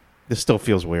This still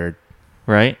feels weird.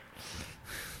 right?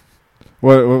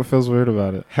 What feels weird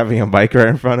about it? Having a mic right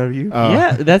in front of you.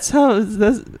 Yeah, that's how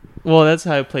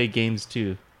I play games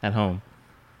too at home,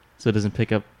 so it doesn't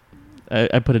pick up.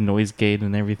 I put a noise gate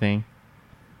and everything.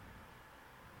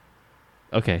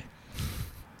 Okay,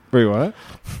 Wait, what?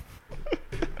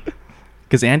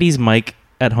 because Andy's mic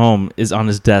at home is on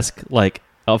his desk like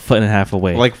a foot and a half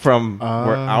away. Like from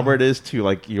where Albert is to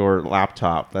like your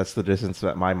laptop. That's the distance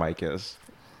that my mic is.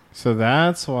 So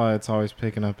that's why it's always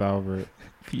picking up Albert.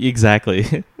 Exactly.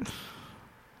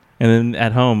 And then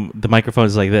at home, the microphone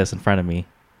is like this in front of me,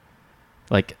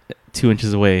 like 2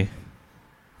 inches away.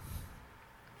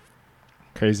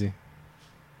 Crazy.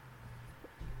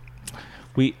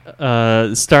 We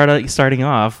starting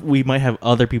off, we might have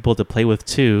other people to play with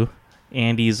too.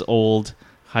 Andy's old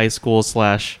high school /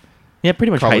 pretty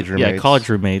much college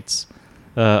roommates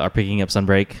are picking up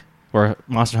Sunbreak or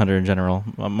Monster Hunter in general,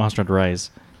 Monster Hunter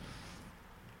Rise.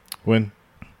 When?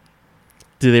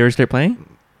 Did they already start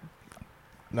playing?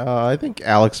 No, I think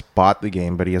Alex bought the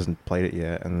game, but he hasn't played it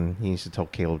yet, and he needs to tell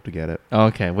Caleb to get it. Oh,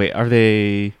 okay, wait, are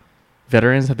they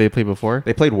veterans? Have they played before?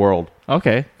 They played World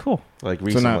Okay, cool. like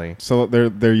recently. So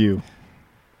they're you.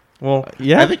 Well,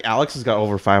 yeah. I think Alex has got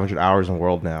over 500 hours in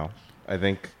World now. I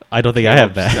think. I don't think I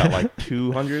have Caleb's that. got like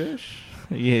 200-ish.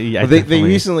 yeah, But they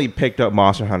recently picked up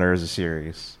Monster Hunter as a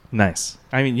series. nice.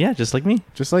 I mean, yeah, just like me.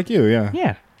 Just like you, yeah.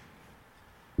 Yeah.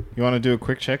 You want to do a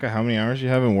quick check of how many hours you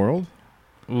have in World?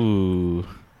 Ooh,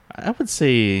 I would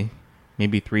say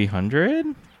maybe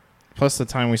 300. Plus the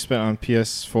time we spent on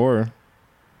PS4.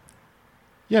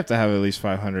 You have to have at least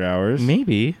 500 hours.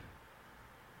 Maybe.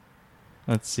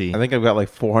 Let's see. I think I've got like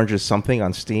 400 something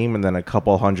on Steam and then a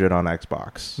couple hundred on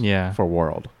Xbox. Yeah. For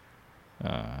World. It's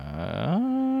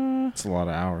a lot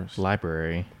of hours.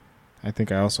 Library. I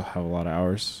think I also have a lot of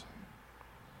hours.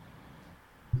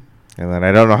 And then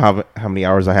I don't know how many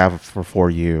hours I have for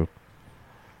 4U.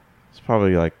 It's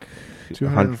probably like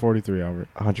 243 hours.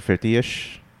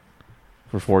 150-ish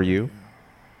for 4U.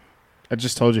 I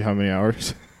just told you how many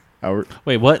hours.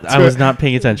 Wait, what? I was not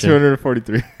paying attention.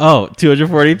 243. Oh,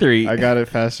 243. I got it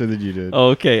faster than you did.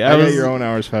 Okay. I got your own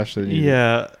hours faster than you did.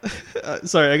 Yeah.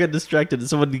 Sorry, I got distracted.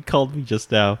 Somebody called me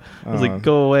just now. I was Oh. like,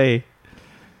 go away.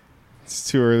 It's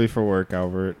too early for work,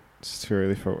 Albert. It's too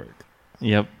early for work.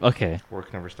 Yep. Okay.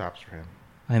 Work never stops for him.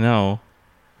 I know.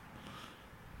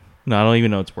 No, I don't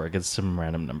even know it's work. It's some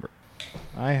random number.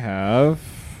 I have...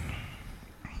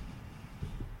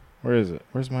 Where is it?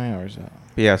 Where's my hours at?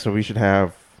 But yeah, so we should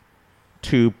have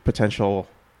 2 potential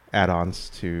add-ons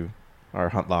to our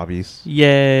hunt lobbies.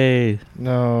 Yay.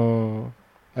 No.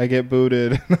 I get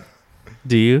booted.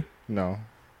 Do you? No.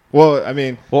 Well, I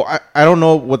mean... Well, I don't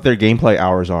know what their gameplay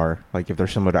hours are, like if they're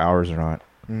similar to ours or not.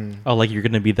 Oh, like you're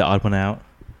going to be the odd one out?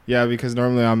 Yeah, because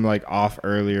normally I'm like off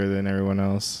earlier than everyone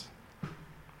else.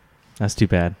 That's too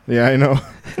bad. Yeah, I know.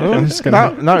 I'm just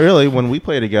gonna... Not really. When we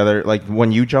play together, like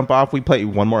when you jump off, we play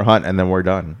one more hunt and then we're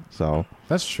done. So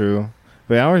That's true.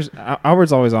 But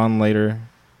Albert's always on later.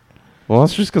 well,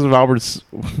 that's just because of Albert's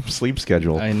sleep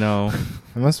schedule. I know.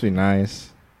 It must be nice.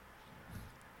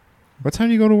 What time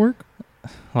do you go to work?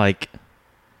 Like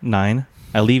 9.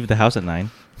 I leave the house at 9.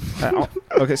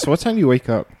 Okay, so what time do you wake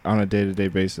up on a day-to-day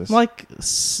basis? Like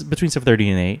between 7:30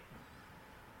 and 8.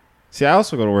 See, I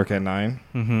also go to work at 9,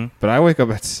 Mm-hmm. but I wake up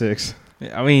at 6.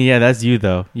 I mean, yeah, that's you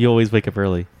though. You always wake up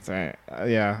early. So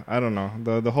yeah, I don't know.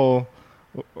 The whole...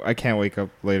 I can't wake up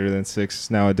later than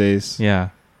 6 nowadays. Yeah.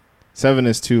 7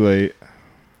 is too late.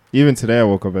 Even today I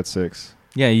woke up at 6.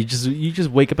 Yeah, you just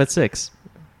wake up at 6.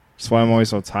 That's why I'm always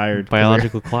so tired. 'cause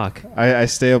Biological clock. I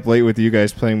stay up late with you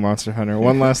guys playing Monster Hunter.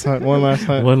 One last hunt. One last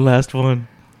hunt. One last one.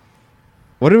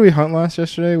 What did we hunt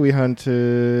yesterday? We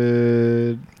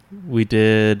hunted... We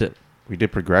did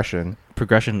progression.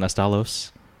 progression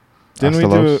Astalos. Didn't we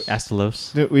do...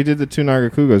 Astalos. We did the 2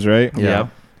 Nagakugos, right? Yeah.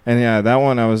 And yeah, that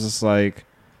one I was just like,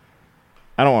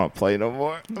 I don't want to play no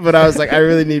more. But I was like, I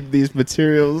really need these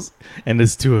materials. And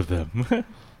there's 2 of them.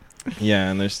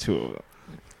 Yeah, and there's 2 of them.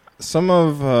 Some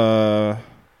of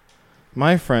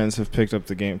my friends have picked up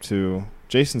the game too.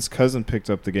 Jason's cousin picked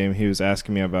up the game. He was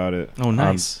asking me about it. Oh,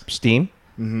 nice. Steam?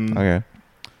 Mm-hmm. Okay.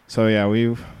 So yeah,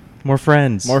 we've More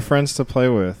friends. more friends to play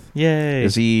with. Yay.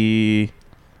 Is he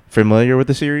familiar with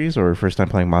the series or first time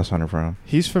playing Monster Hunter from?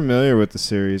 He's familiar with the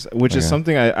series, which is Okay.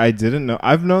 something I didn't know.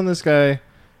 I've known this guy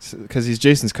because he's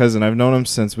Jason's cousin. I've known him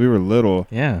since we were little.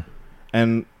 Yeah.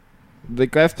 And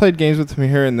like I've played games with him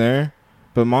here and there,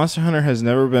 but Monster Hunter has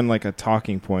never been like a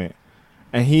talking point.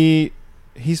 And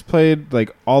he's played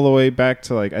like all the way back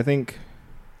to like I think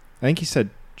he said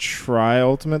 3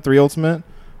 Ultimate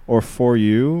or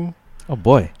 4U. Oh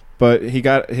boy. But he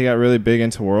got really big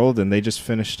into World, and they just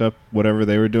finished up whatever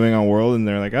they were doing on World, and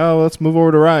they're like, oh, let's move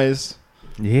over to Rise.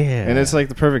 Yeah. And it's like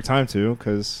the perfect time to,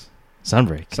 because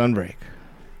Sunbreak.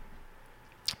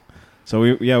 So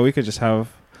we could just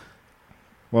have.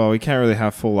 Well, we can't really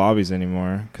have full lobbies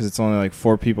anymore because it's only like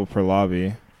 4 people per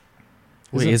lobby.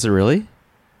 Wait, is it really?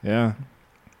 Yeah.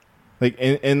 Like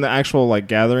in the actual like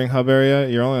gathering hub area,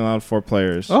 you're only allowed 4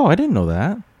 players. Oh, I didn't know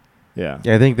that. Yeah.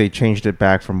 Yeah, I think they changed it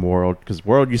back from World because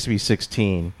World used to be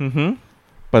 16. Mm-hmm.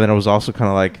 But then it was also kind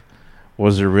of like,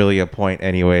 was there really a point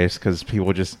anyways? Because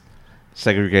people just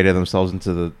segregated themselves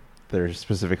into their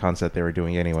specific concept they were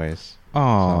doing anyways. Oh,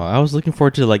 so. I was looking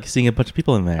forward to like seeing a bunch of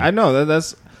people in there. I know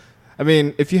that's. I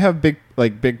mean, if you have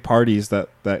big parties that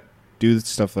do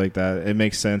stuff like that, it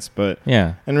makes sense. But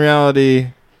yeah, in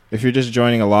reality, if you're just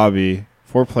joining a lobby,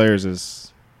 4 players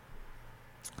is.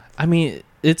 I mean,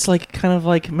 it's like kind of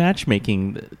like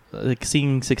matchmaking. Like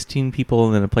seeing 16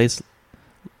 people in a place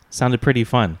sounded pretty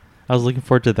fun. I was looking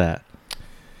forward to that.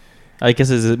 I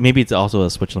guess maybe it's also a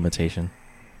Switch limitation.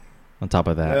 On top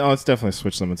of that, oh, it's definitely a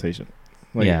Switch limitation.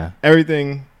 Like, yeah,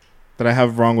 everything that I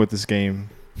have wrong with this game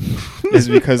is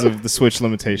because of the Switch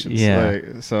limitations.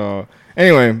 Yeah. So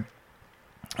anyway,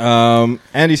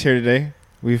 Andy's here today.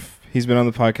 He's been on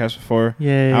the podcast before.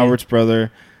 Yay. Albert's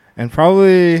brother, and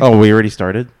probably. Oh, we already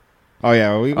started. Oh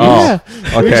yeah, we okay.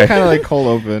 We just kind of like cold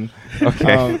open.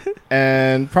 Okay.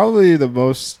 And probably the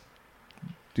most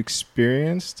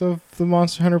experienced of the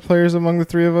Monster Hunter players among the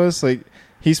 3 of us. Like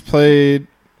you've played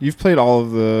all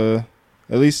of the,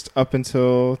 at least up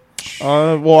until.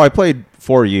 Well, I played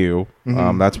For You.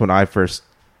 Mm-hmm. That's when I first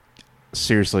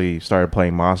seriously started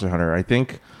playing Monster Hunter. I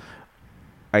think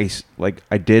I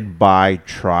did buy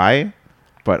Try,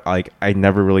 but like I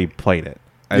never really played it.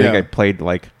 I think I played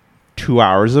like 2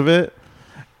 hours of it,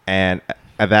 and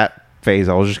at that phase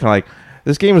I was just kind of like,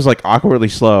 this game is like awkwardly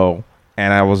slow,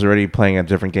 and I was already playing a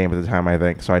different game at the time, I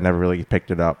think, so I never really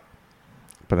picked it up.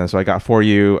 But then so I got For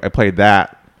You. I played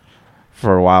that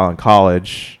for a while in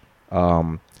college.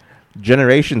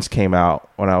 Generations came out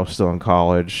when I was still in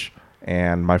college,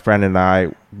 and my friend and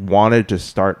I wanted to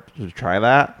start to try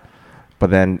that, but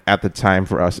then at the time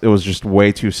for us it was just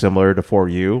way too similar to For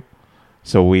You,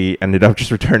 so we ended up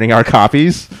just returning our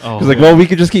copies. Well, we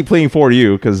could just keep playing For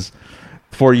You because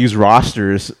For U's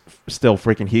roster is still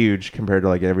freaking huge compared to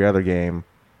like every other game,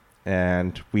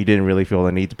 and we didn't really feel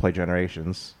the need to play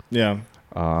Generations. Yeah.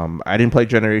 I didn't play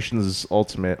Generations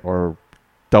Ultimate or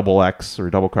Double X or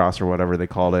Double Cross or whatever they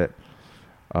called it.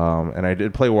 And I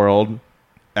did play World,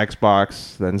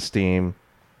 Xbox, then Steam,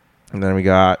 and then we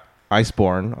got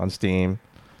Iceborne on Steam,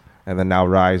 and then now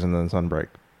Rise, and then Sunbreak.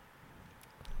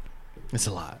 It's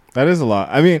a lot. That is a lot.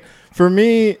 I mean, for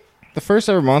me, the first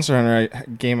ever Monster Hunter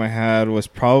game I had was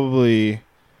probably,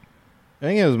 I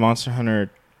think it was Monster Hunter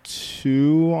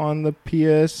 2 on the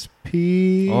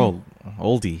PSP. Oh,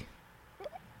 oldie.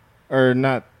 Or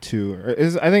not 2.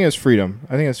 I think it was Freedom.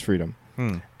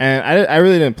 And I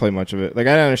really didn't play much of it. Like,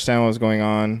 I didn't understand what was going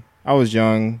on. I was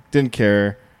young, didn't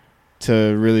care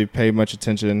to really pay much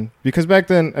attention. Because back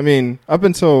then, I mean, up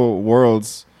until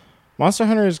Worlds, Monster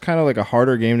Hunter is kind of like a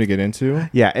harder game to get into.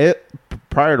 Yeah,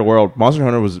 prior to World, Monster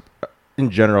Hunter was, in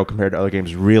general, compared to other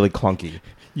games, really clunky.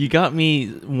 You got me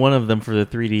one of them for the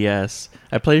 3DS.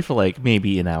 I played for like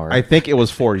maybe an hour. I think it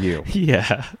was For You.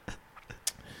 Yeah.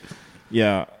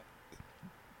 Yeah.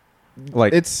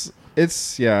 Like it's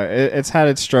had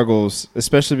its struggles,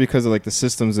 especially because of like the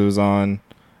systems it was on,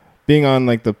 being on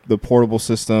like the portable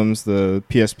systems, the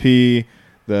PSP,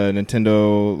 the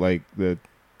Nintendo, like the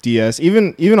DS,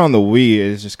 even on the Wii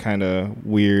is just kind of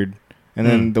weird, and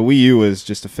then the Wii U was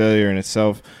just a failure in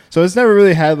itself. So it's never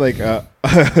really had like a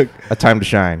time to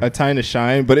shine.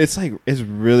 But it's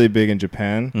really big in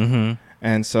Japan,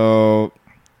 and so.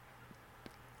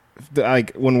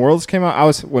 Like when World came out, I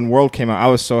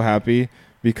was so happy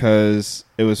because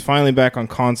it was finally back on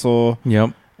console.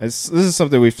 Yep. This is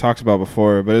something we've talked about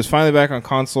before, but it was finally back on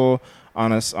console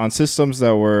on systems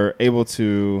that were able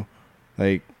to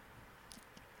like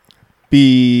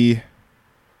be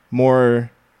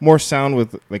more sound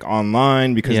with like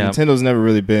online, because Nintendo's never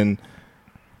really been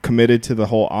committed to the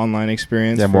whole online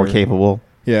experience. Yeah, more capable.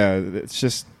 Yeah, it's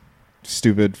just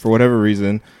stupid for whatever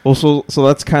reason. Well, so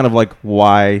that's kind of like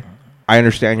why I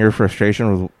understand your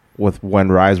frustration with when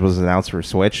Rise was announced for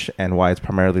Switch and why it's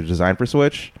primarily designed for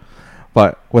Switch.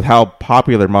 But with how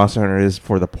popular Monster Hunter is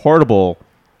for the portable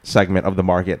segment of the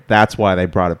market, that's why they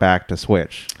brought it back to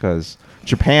Switch, because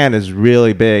Japan is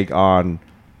really big on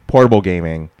portable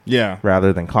gaming,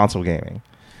 rather than console gaming.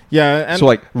 Yeah, and so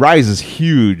like Rise is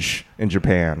huge in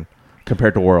Japan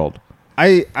compared to World.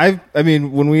 I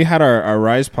mean, when we had our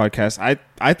Rise podcast,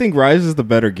 I think Rise is the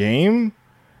better game.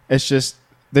 It's just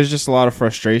there's just a lot of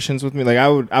frustrations with me. Like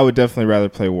I would definitely rather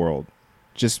play World,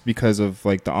 just because of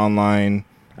like the online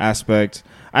aspect.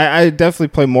 I definitely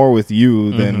play more with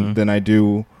you than I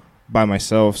do by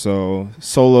myself. So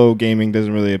solo gaming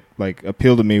doesn't really like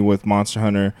appeal to me with Monster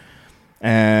Hunter,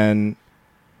 and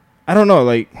I don't know.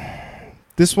 Like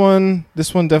this one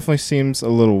definitely seems a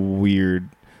little weird.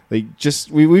 Like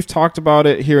just we've talked about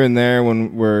it here and there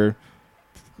when we're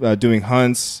doing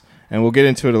hunts, and we'll get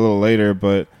into it a little later.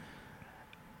 But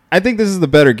I think this is the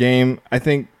better game. I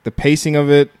think the pacing of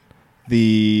it,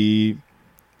 the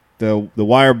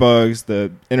wire bugs,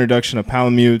 the introduction of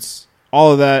palamutes,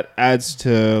 all of that adds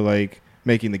to like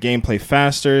making the gameplay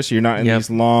faster. So you're not in these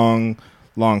long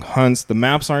hunts. The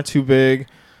maps aren't too big.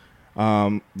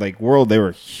 Like World, they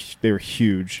were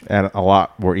huge and a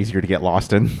lot more easier to get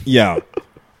lost in. Yeah.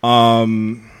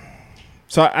 So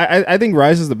I think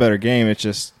Rise is the better game. It's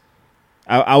just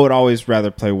I would always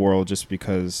rather play World just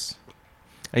because.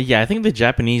 Yeah, I think the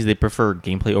Japanese, they prefer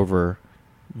gameplay over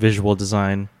visual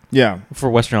design. Yeah. For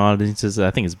Western audiences, I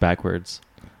think it's backwards.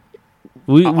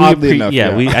 Oddly enough,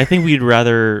 I think we'd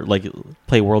rather like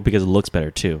play World because it looks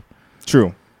better too.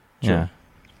 True. Yeah.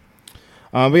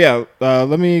 But yeah,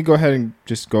 let me go ahead and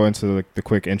just go into the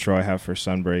quick intro I have for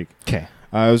Sunbreak. Okay.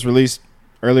 It was released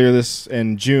earlier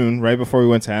in June, right before we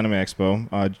went to Anime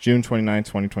Expo, June 29,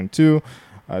 2022.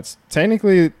 It's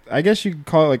technically, I guess you could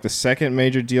call it like the second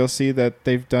major DLC that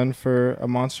they've done for a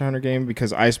Monster Hunter game,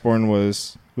 because Iceborne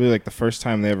was really like the first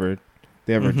time they ever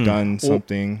done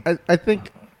something. Well, I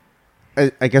think,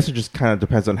 I guess it just kind of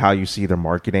depends on how you see their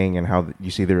marketing and how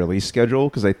you see the release schedule,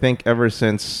 because I think ever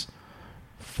since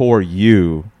For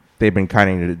You, they've been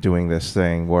kind of doing this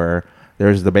thing where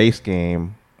there's the base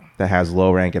game that has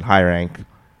low rank and high rank,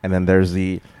 and then there's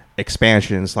the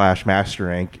expansion / master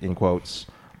rank in quotes.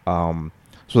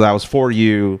 So that was For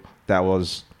You, that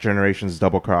was Generations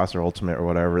Double Cross or Ultimate or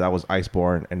whatever. That was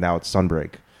Iceborne, and now it's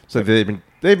Sunbreak. So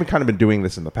they've kind of been doing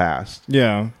this in the past.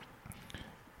 Yeah.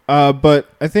 But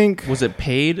I think was it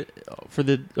paid for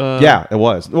the? Yeah, it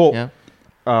was. Well, yeah.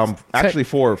 Actually,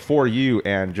 for You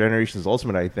and Generations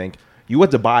Ultimate, I think you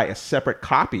had to buy a separate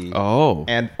copy. Oh,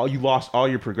 and you lost all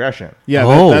your progression. Yeah,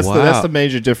 that's the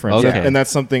major difference. Okay. And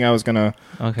that's something I was gonna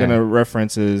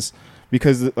reference is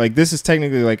because like this is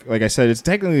technically like I said, it's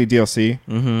technically DLC,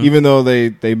 even though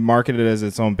they market it as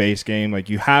its own base game. Like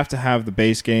you have to have the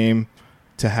base game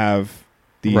to have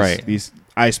these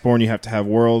Iceborne. You have to have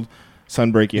World,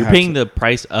 Sunbreak. You're paying the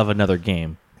price of another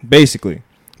game, basically,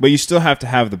 but you still have to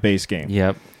have the base game.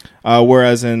 Yep.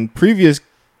 Whereas in previous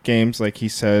games, like he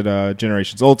said,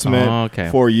 Generations Ultimate,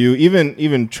 For You,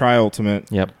 even Tri Ultimate,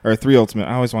 or 3 Ultimate.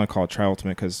 I always want to call it Tri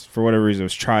Ultimate because for whatever reason it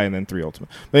was Tri and then 3 Ultimate.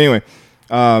 But anyway,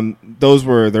 those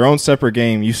were their own separate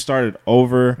game. You started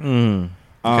over.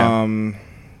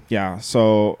 Yeah.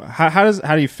 So how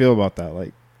do you feel about that?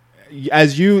 Like,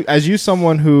 as you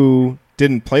someone who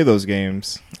didn't play those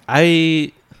games,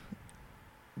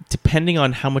 depending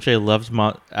on how much I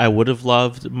would have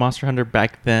loved Monster Hunter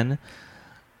back then,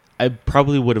 I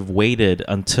probably would have waited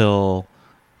until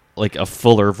like a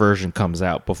fuller version comes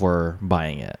out before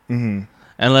buying it.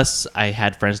 Unless I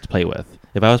had friends to play with.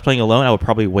 If I was playing alone, I would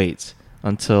probably wait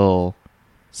until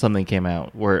something came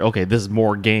out where, okay, this is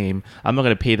more game. I'm not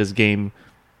going to pay this game,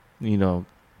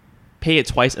 pay it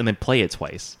twice and then play it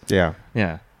twice. Yeah.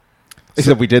 Yeah.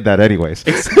 Except we did that anyways.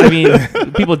 I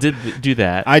mean, people did do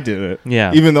that. I did it.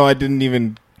 Yeah. Even though I didn't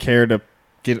even care to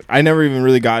I never even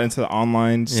really got into the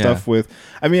online stuff with.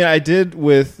 I mean, I did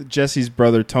with Jesse's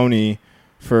brother Tony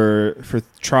for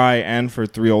Tri and for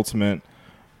 3 Ultimate,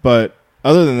 but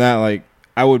other than that, like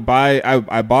I would buy.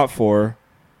 I bought 4.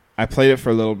 I played it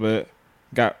for a little bit.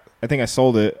 I think I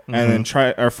sold it, and then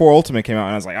 4 Ultimate came out,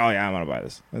 and I was like, oh yeah, I'm gonna buy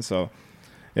this. And so,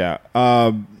 yeah.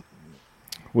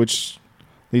 Which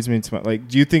leads me to like,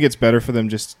 do you think it's better for them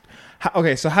just?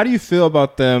 So how do you feel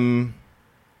about them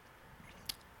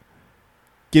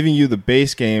giving you the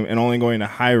base game and only going to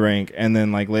high rank, and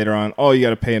then like later on, oh, you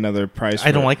got to pay another price?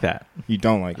 I don't like that. You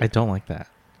don't like it. I don't like that.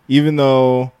 Even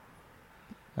though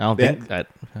I don't think that.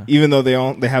 Even though they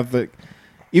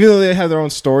have their own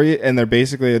story and they're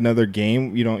basically another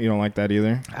game, you don't like that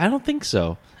either? I don't think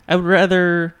so. I would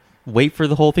rather wait for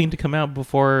the whole thing to come out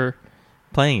before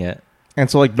playing it. And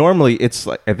so like normally it's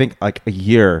like I think like a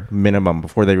year minimum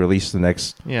before they release the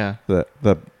next the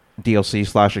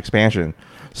DLC / expansion.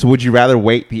 So would you rather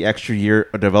wait the extra year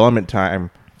of development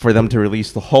time for them to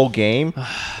release the whole game,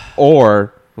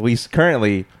 or release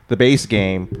currently the base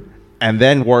game and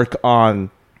then work on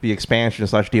the expansion /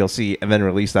 DLC and then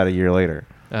release that a year later?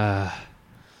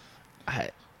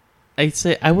 I'd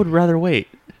say I would rather wait.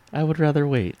 What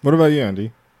about you,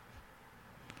 Andy?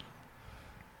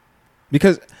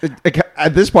 Because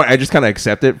at this point, I just kind of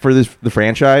accept it for the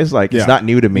franchise. Like, it's not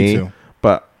new to me,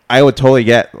 but I would totally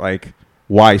get like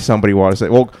why somebody wants to say,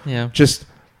 well, just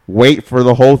wait for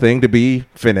the whole thing to be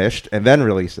finished and then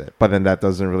release it. But then that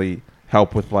doesn't really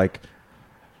help with like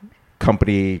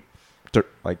company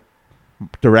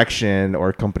direction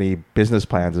or company business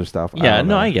plans or stuff.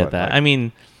 I get that. Like, I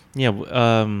mean,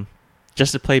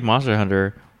 just to play Monster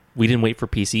Hunter, we didn't wait for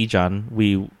PC, John.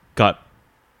 We got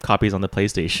copies on the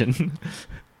PlayStation.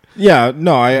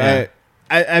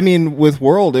 I mean, with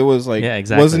World, it was like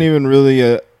wasn't even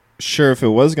really sure if it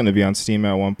was going to be on Steam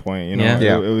at one point. You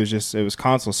know, it was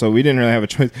console, so we didn't really have a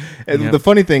choice. And the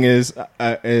funny thing is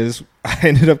I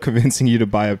ended up convincing you to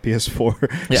buy a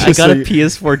PS4. Yeah, I got a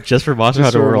PS4 just for Monster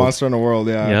Hunter World. Monster Hunter World,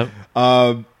 yeah.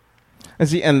 Yep.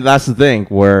 And that's the thing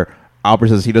where Albert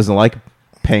says he doesn't like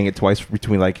paying it twice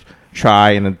between like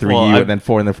try and then 3U and then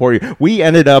 4 and then 4U. We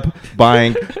ended up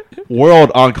buying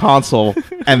World on console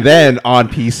and then on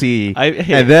PC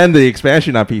and then the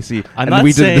expansion on PC. And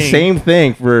we did the same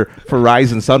thing for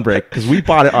Rise and Sunbreak because we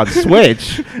bought it on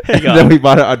Switch and then we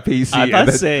bought it on PC. I'm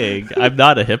not saying I'm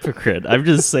not a hypocrite. I'm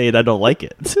just saying I don't like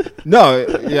it. No,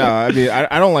 I mean,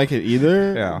 I don't like it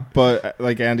either. Yeah. But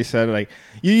like Andy said, like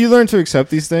you learn to accept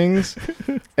these things.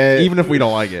 Even if we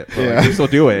don't like it. Like, we still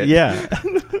do it. Yeah.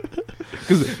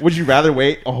 Because would you rather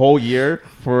wait a whole year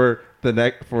for the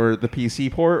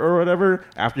PC port or whatever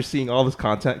after seeing all this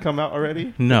content come out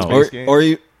already? No. Or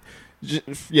you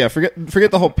forget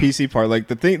the whole PC part. Like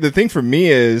the thing for me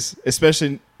is,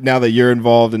 especially now that you're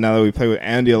involved and now that we play with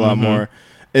Andy a lot more,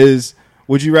 is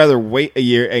would you rather wait a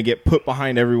year and get put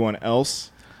behind everyone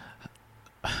else?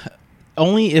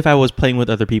 Only if I was playing with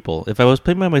other people. If I was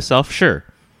playing by myself, sure.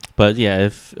 But yeah,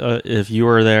 if you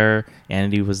were there,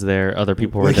 Andy was there, other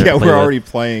people were there. Yeah, we're already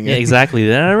playing. Yeah, exactly.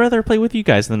 Then I'd rather play with you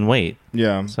guys than wait.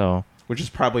 Yeah. So, which is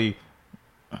probably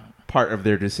part of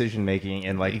their decision making,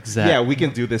 and like, yeah, we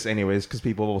can do this anyways because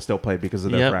people will still play because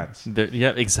of their friends.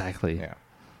 Yeah, exactly. Yeah.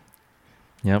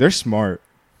 Yep. They're smart.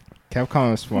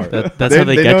 Capcom is smart. That's how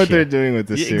they know what they're doing with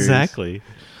this series. Exactly.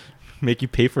 Make you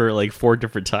pay for it like 4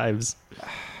 different times.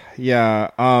 Yeah.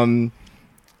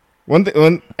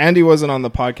 When Andy wasn't on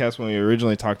the podcast when we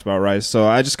originally talked about Rise, so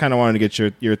I just kind of wanted to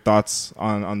get your thoughts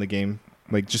on the game,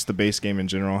 like just the base game in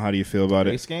general. How do you feel about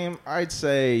it? Base game, I'd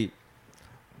say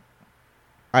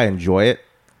I enjoy it.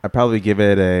 I'd probably give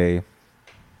it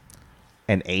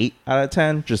an 8 out of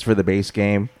 10 just for the base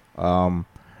game. But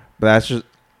that's just,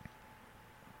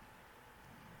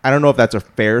 I don't know if that's a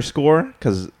fair score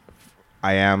because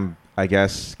I am, I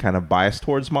guess, kind of biased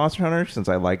towards Monster Hunter since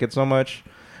I like it so much.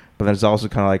 But then it's also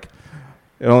kind of like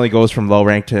it only goes from low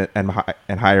rank to and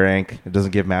high rank. It doesn't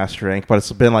give master rank, but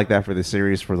it's been like that for the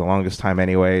series for the longest time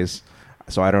anyways.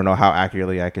 So I don't know how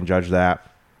accurately I can judge that.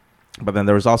 But then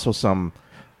there was also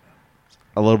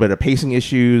a little bit of pacing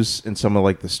issues in some of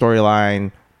like the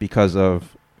storyline because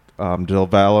of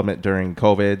development during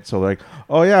COVID. So like,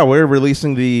 oh yeah, we're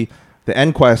releasing the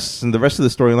end quests and the rest of the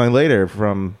storyline later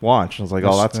from launch. I was like,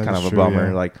 that's kind of a bummer.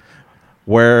 Yeah. Like,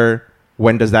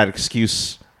 when does that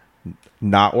excuse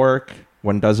not work?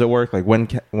 When does it work? Like, when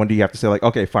do you have to say like,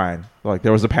 okay, fine, like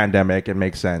there was a pandemic, it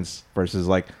makes sense, versus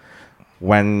like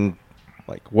when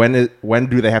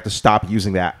do they have to stop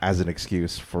using that as an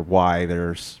excuse for why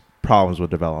there's problems with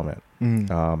development?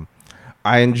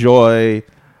 I enjoy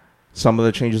some of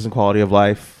the changes in quality of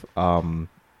life.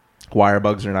 Wire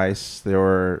bugs are nice. They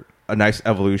were a nice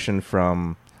evolution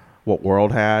from what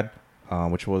World had,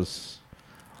 which was,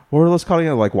 what were those calling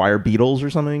it, like wire beetles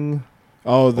or something?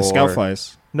 Oh, the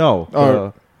scoutflies.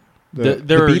 No. The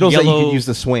beetles yellow, that you can use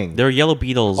to swing. They're yellow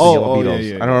beetles. Beetles.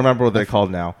 Yeah. I don't remember what they're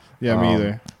called now. Yeah, me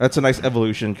either. That's a nice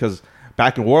evolution because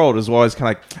back in World, it was always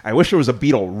kind of like, I wish there was a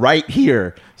beetle right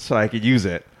here so I could use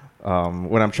it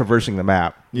when I'm traversing the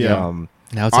map. Yeah.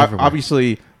 Now it's everywhere.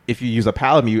 Obviously, if you use a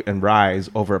Palamute and Rise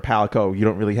over a Palico, you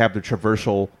don't really have the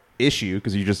traversal issue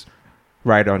because you just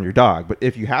ride on your dog. But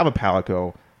if you have a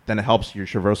Palico, then it helps your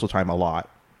traversal time a lot.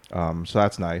 So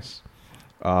that's nice.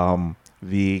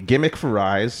 The gimmick for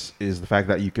Rise is the fact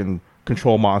that you can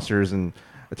control monsters and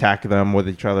attack them with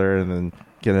each other and then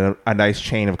get a nice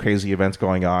chain of crazy events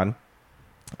going on.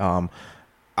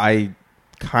 I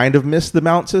kind of miss the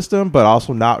mount system, but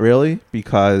also not really,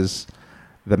 because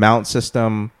the mount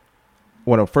system,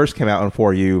 when it first came out in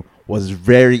 4U, was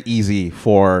very easy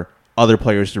for other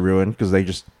players to ruin because they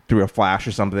just threw a flash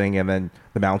or something and then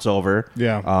the mount's over.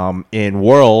 Yeah. In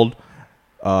World,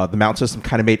 the mount system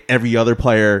kind of made every other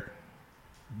player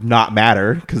not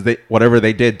matter because whatever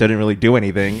they did didn't really do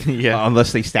anything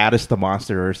unless they status the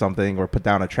monster or something or put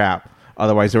down a trap.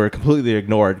 Otherwise, they were completely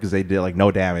ignored because they did like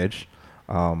no damage.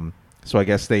 So I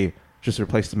guess they just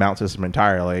replaced the mount system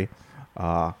entirely.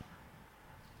 I'd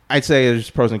say there's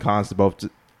pros and cons to both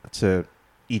to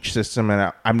each system,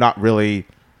 and I'm not really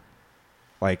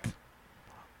like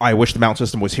I wish the mount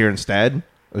system was here instead.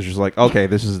 It was just like, okay,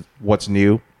 this is what's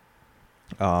new.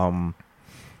 I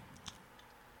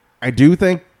do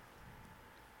think,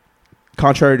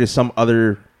 contrary to some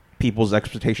other people's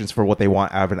expectations for what they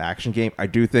want out of an action game, I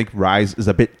do think Rise is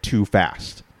a bit too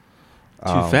fast.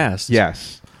 Too fast?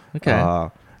 Yes. Okay.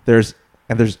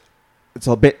 It's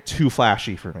a bit too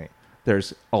flashy for me.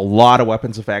 There's a lot of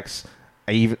weapons effects.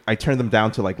 I turned them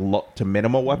down to like to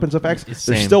minimal weapons effects.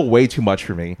 They're still way too much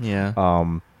for me.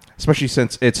 Yeah. Especially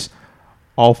since it's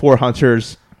all 4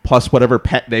 hunters plus whatever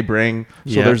pet they bring.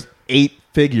 So there's 8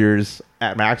 figures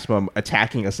at maximum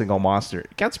attacking a single monster.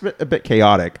 It gets a bit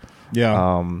chaotic.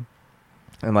 Yeah.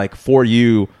 And like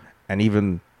 4U and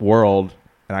even World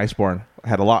and Iceborne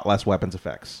had a lot less weapons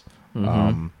effects.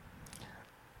 Mm-hmm.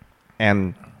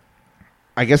 And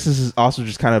I guess this is also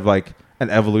just kind of like an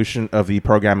evolution of the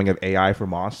programming of AI for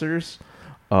monsters.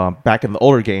 Back in the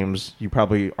older games, you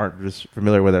probably aren't just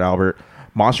familiar with it, Albert.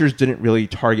 Monsters didn't really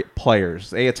target players.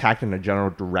 They attacked in a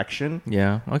general direction.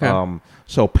 Yeah, okay.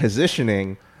 So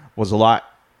positioning was a lot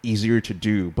easier to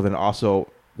do, but then also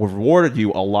rewarded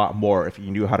you a lot more if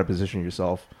you knew how to position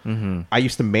yourself. Mm-hmm. I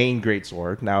used to main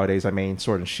Greatsword. Nowadays, I main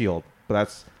Sword and Shield. But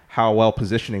that's how well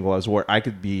positioning was, where I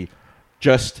could be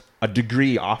just a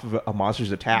degree off of a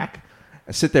monster's attack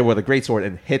and sit there with a Greatsword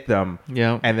and hit them.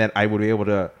 Yeah. And then I would be able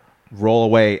to roll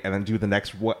away and then do the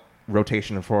next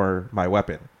rotation for my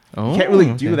weapon. You can't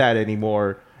really do that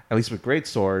anymore, at least with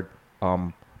Greatsword.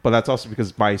 But that's also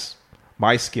because my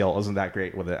skill isn't that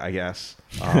great with it, I guess.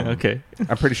 Okay.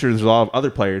 I'm pretty sure there's a lot of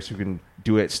other players who can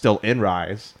do it still in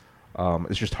Rise.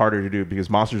 It's just harder to do because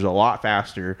monsters are a lot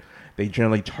faster. They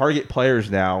generally target players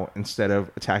now instead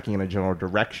of attacking in a general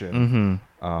direction.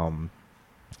 Mm-hmm.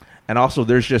 And also,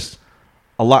 there's just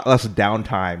a lot less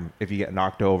downtime if you get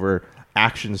knocked over.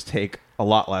 Actions take a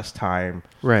lot less time.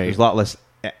 Right. There's a lot less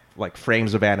like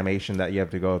frames of animation that you have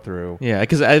to go through. Yeah,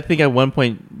 because I think at one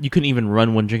point you couldn't even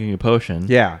run when drinking a potion.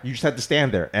 Yeah, you just had to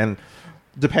stand there. And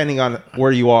depending on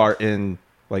where you are in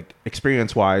like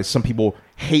experience-wise, some people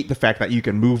hate the fact that you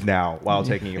can move now while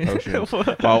taking a potion,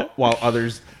 while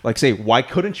others like say, why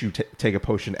couldn't you take a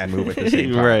potion and move at the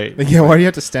same time? Right. Like, yeah, why do you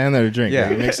have to stand there to drink? Yeah.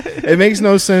 Like, it makes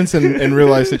no sense in real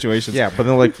life situations. Yeah, but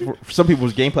then like for some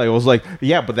people's gameplay was like,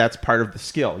 yeah, but that's part of the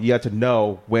skill. You have to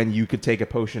know when you could take a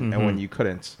potion and when you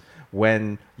couldn't,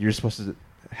 when you're supposed to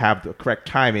have the correct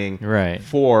timing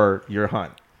for your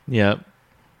hunt. Yep.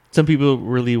 Some people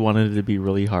really wanted it to be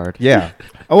really hard. Yeah.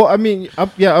 Oh, I mean,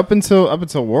 up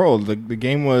until World, the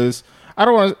game was, I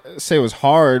don't want to say it was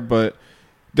hard, but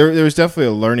there was definitely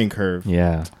a learning curve.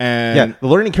 Yeah. And the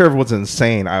learning curve was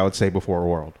insane, I would say, before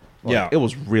World. Like, yeah. It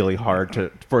was really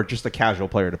hard for just a casual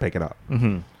player to pick it up.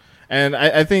 Mm-hmm. And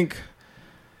I think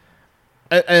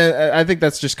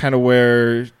that's just kind of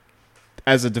where,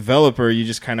 as a developer, you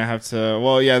just kind of have to,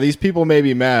 well, yeah, these people may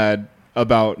be mad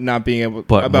about not being able,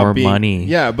 but more money.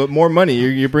 Yeah, but more money.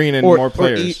 You're bringing in more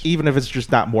players. Even if it's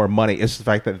just not more money, it's the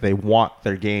fact that they want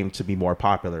their game to be more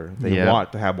popular. They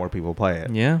want to have more people play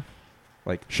it. Yeah.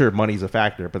 Like, sure, money's a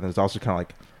factor, but then it's also kind of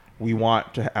like, we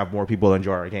want to have more people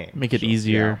enjoy our game. Make it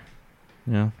easier.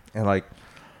 Yeah. And like,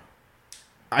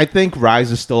 I think Rise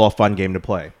is still a fun game to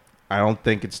play. I don't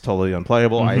think it's totally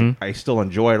unplayable. Mm-hmm. I still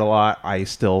enjoy it a lot. I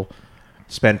still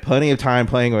spend plenty of time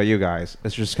playing with you guys.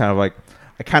 It's just kind of like,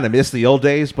 I kind of miss the old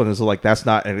days, but it's like that's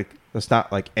not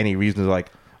like any reason to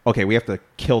like, okay, we have to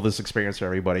kill this experience for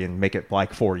everybody and make it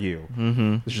like for you.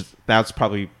 Mm-hmm. It's just, that's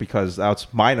probably because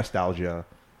that's my nostalgia,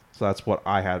 so that's what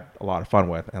I had a lot of fun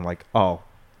with, and like, oh,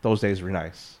 those days were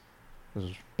nice.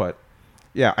 But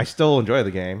yeah, I still enjoy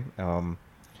the game,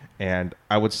 and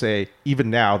I would say even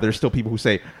now there's still people who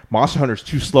say Monster Hunter's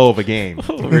too slow of a game.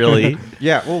 Really?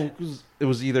 Yeah. Well, it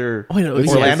was either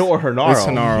Orlando or Hanaro. It's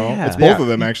Hanaro. Yeah. It's both of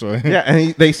them, actually. Yeah,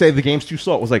 and they say the game's too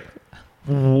slow. It was like,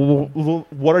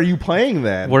 what are you playing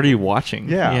then? What are you watching?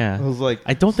 Yeah. I was like,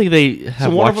 I don't think they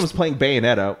have. So one of them is playing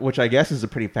Bayonetta, which I guess is a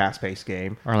pretty fast-paced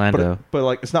game. Orlando. But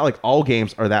like, it's not like all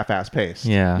games are that fast-paced.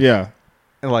 Yeah. Yeah.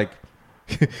 And like,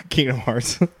 Kingdom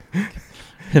Hearts.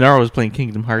 Hinaro was playing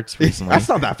Kingdom Hearts recently. That's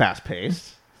not that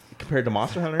fast-paced compared to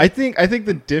Monster Hunter. I think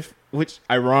the which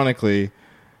ironically,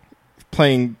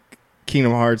 playing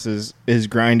Kingdom Hearts is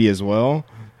grindy as well.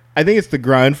 I think it's the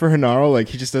grind for Hinaro. Like,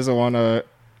 he just doesn't want to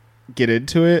get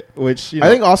into it, which, you know. I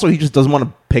think also he just doesn't want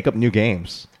to pick up new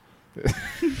games.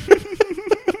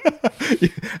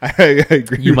 I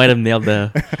agree. You might have nailed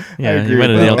the. Yeah, you might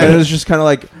have nailed and it. it's just kind of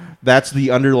like that's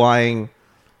the underlying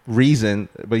reason,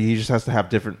 but he just has to have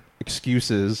different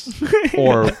excuses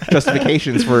or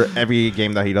justifications for every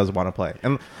game that he doesn't want to play.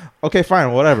 And okay,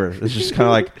 fine, whatever. It's just kind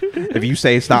of like if you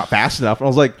say it's not fast enough, I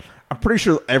was like, I'm pretty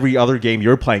sure every other game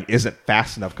you're playing isn't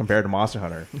fast enough compared to Monster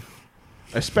Hunter,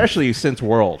 especially since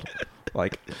World.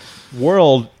 Like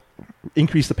World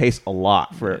increased the pace a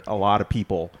lot for a lot of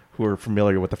people who are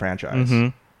familiar with the franchise.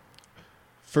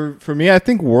 Mm-hmm. For me, I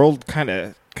think World kind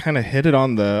of hit it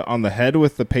on the head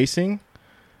with the pacing,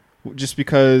 just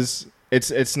because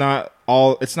it's not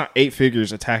 8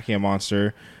 figures attacking a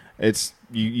monster. It's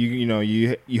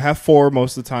you have 4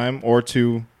 most of the time, or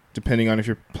 2 depending on if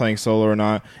you're playing solo or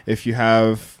not. If you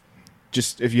have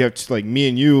like me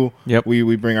and you, yep.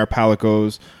 we bring our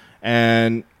palicos,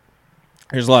 and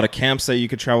there's a lot of camps that you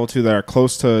could travel to that are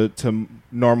close to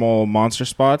normal monster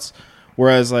spots,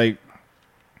 whereas like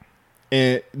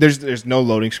there's no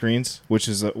loading screens, which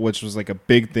was like a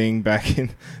big thing back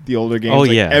in the older games. Oh,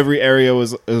 like yeah. Every area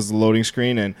was a loading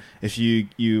screen, and if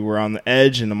you were on the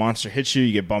edge and the monster hits you,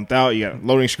 you get bumped out. You got a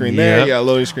loading screen there, you got a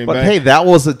loading screen but back. Hey, that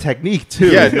was a technique too.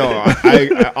 Yeah, no,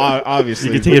 I obviously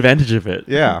You can take advantage of it.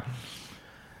 Yeah.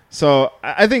 So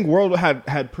I think World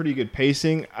had pretty good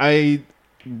pacing.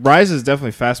 Rise is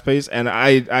definitely fast paced, and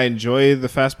I enjoy the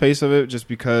fast pace of it just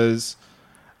because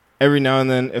every now and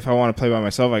then, if I want to play by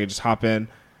myself, I can just hop in,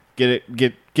 get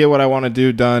what I want to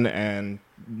do done, and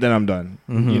then I'm done.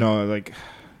 Mm-hmm. Like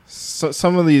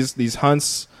some of these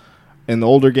hunts in the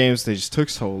older games, they just took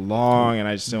so long, and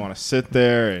I just didn't want to sit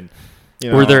there. And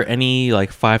were there any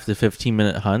like 5 to 15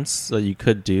 minute hunts that you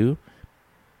could do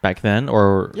back then,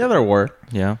 or Yeah, there were.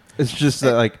 yeah, It's just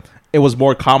that like it was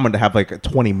more common to have like a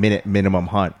 20-minute minimum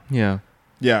hunt. yeah,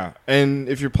 and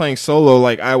if you're playing solo,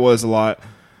 like I was a lot,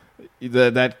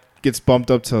 that gets bumped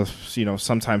up to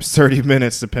sometimes 30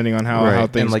 minutes depending on how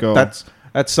things and like go. That's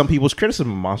some people's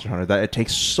criticism of Monster Hunter, that it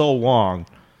takes so long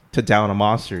to down a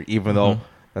monster, even though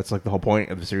that's like the whole point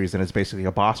of the series, and it's basically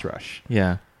a boss rush.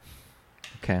 yeah.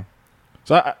 Okay.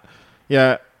 So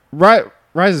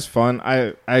Rise is fun.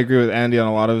 I agree with Andy on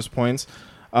a lot of his points.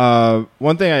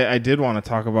 One thing I did want to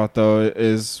talk about though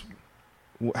is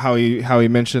how he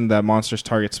mentioned that monsters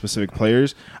target specific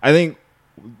players. I think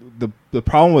the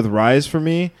problem with Rise for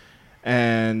me,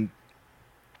 and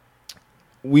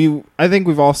I think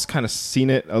we've all kind of seen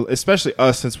it, especially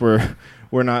us, since we're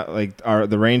not like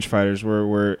the range fighters.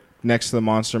 We're next to the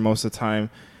monster most of the time.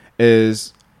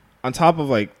 Is on top of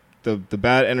like the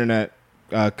bad internet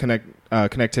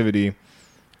connectivity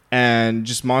and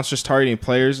just monsters targeting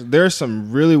players. There are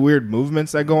some really weird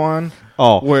movements that go on.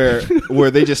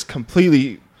 Where they just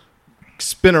completely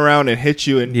spin around and hit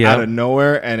you out of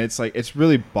nowhere, and it's like it's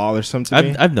really bothersome to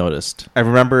me. I've noticed. I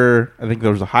remember, I think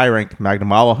there was a high rank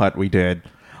Magnamalo hunt we did.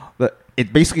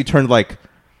 It basically turned like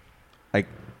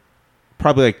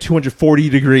probably like 240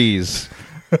 degrees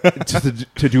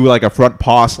to do like a front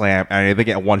paw slam, and I think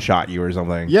it one shot you or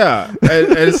something. Yeah,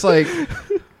 and it's like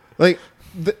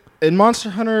in Monster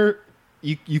Hunter,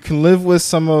 you can live with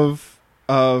some of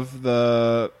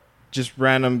the just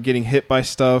random getting hit by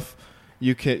stuff.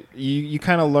 You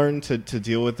kind of learn to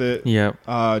deal with it.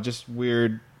 Yeah. Just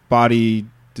weird body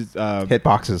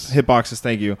hitboxes.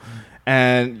 Thank you.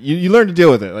 And you learn to deal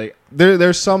with it. Like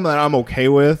there's some that I'm okay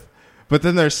with, but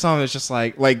then there's some that's just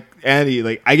like Andy.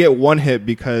 Like I get one hit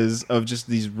because of just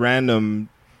these random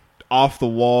off the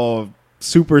wall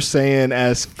Super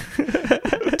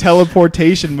Saiyan-esque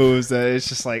teleportation moves that it's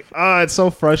just like it's so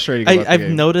frustrating. I've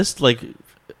noticed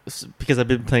because I've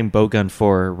been playing Bowgun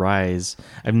for Rise,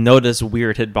 I've noticed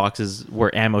weird hitboxes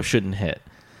where ammo shouldn't hit.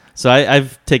 So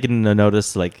I've taken a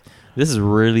notice like this is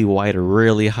really wide or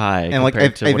really high. And like I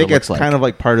think it's kind of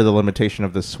like part of the limitation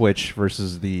of the Switch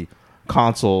versus the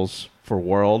consoles for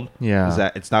World. Yeah, is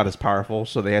that it's not as powerful,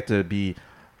 so they have to be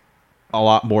a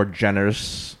lot more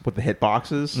generous with the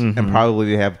hitboxes, and probably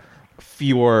they have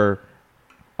fewer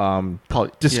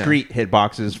discrete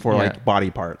hitboxes for like body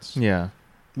parts. Yeah.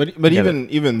 But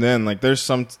even then, like there's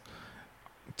some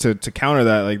to counter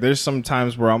that. Like there's some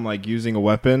times where I'm like using a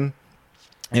weapon,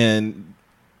 and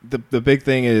the big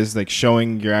thing is like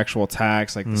showing your actual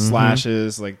attacks, like the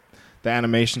slashes, like the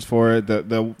animations for it,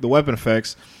 the weapon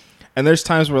effects. And there's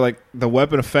times where like the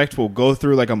weapon effect will go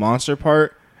through like a monster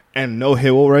part, and no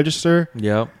hit will register.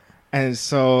 Yep. And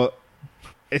so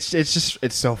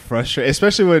it's so frustrating,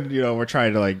 especially when we're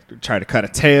trying to cut a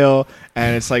tail,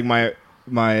 and it's like I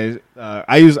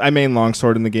main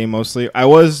longsword in the game mostly. I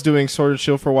was doing sword and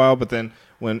shield for a while, but then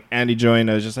when Andy joined,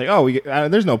 I was just like,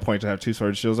 there's no point to have 2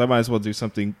 sword shields. I might as well do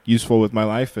something useful with my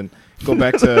life and go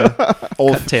back to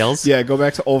old tails. Yeah, go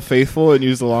back to Old Faithful and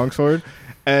use the longsword.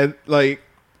 And like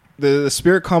the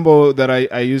spirit combo that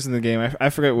I use in the game, I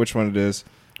forget which one it is,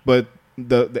 but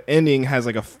the ending has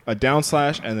like a down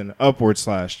slash and then an upward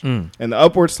slash, and the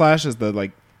upward slash is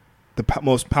the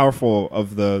most powerful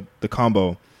of the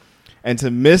combo, and to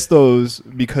miss those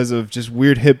because of just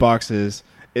weird hitboxes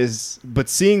but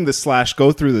seeing the slash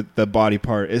go through the body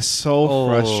part is so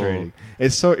frustrating.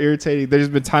 It's so irritating. There's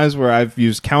been times where I've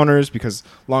used counters because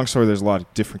longsword there's a lot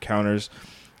of different counters,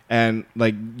 and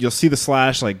like you'll see the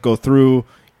slash like go through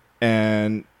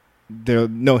and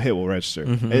no hit will register.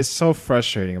 It's so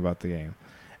frustrating about the game.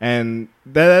 And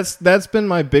that's been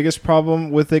my biggest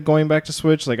problem with it going back to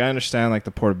Switch. Like I understand like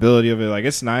the portability of it, like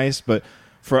it's nice, but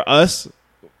for us,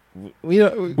 we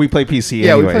play PC.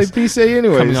 Yeah, anyways. we play PC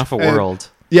anyways. Coming off a World.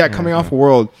 Yeah, coming off a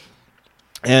World.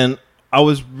 And I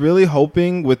was really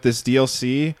hoping with this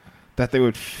DLC that they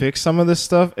would fix some of this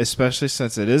stuff, especially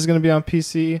since it is going to be on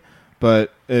PC,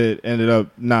 but it ended up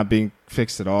not being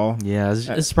fixed at all. Yeah,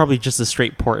 it's probably just a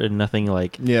straight port and nothing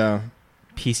like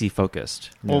PC focused.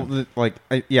 Well,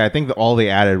 I think that all they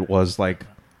added was like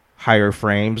higher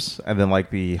frames and then like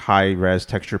the high res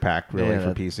texture pack for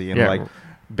PC and like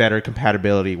better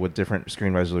compatibility with different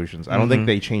screen resolutions. I don't think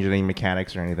they changed any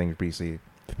mechanics or anything for PC.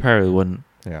 Probably wouldn't.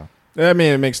 Yeah. I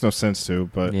mean, it makes no sense to,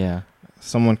 but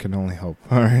someone can only hope.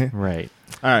 All right. Right.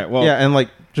 All right. Well, yeah, and like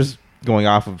just going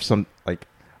off of some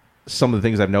of the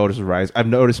things I've noticed with Rise, I've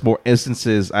noticed more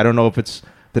instances. I don't know if it's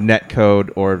the net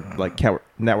code or like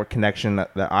network connection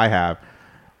that I have.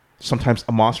 Sometimes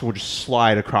a monster will just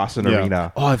slide across an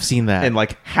arena. Oh, I've seen that in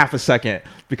like half a second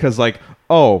because like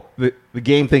the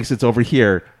game thinks it's over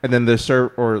here, and then the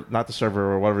server or not the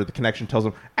server or whatever the connection tells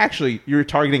them actually you're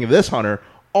targeting this hunter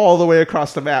all the way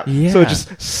across the map. Yeah. So it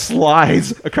just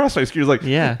slides across my screen. It's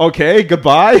like okay,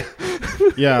 goodbye.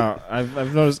 Yeah,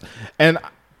 I've noticed, and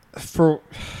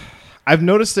I've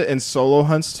noticed it in solo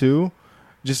hunts too,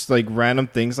 just like random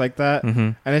things like that,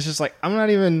 and it's just like I'm not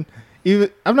even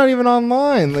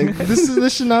online. Like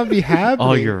this should not be happening.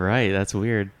 Oh, you're right. That's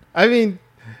weird. I mean,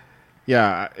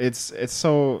 yeah, it's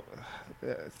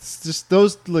just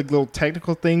those like little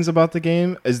technical things about the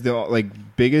game is the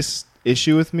like biggest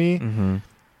issue with me.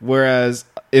 Whereas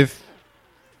if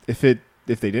they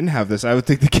didn't have this, I would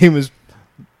think the game is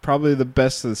probably the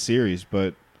best of the series.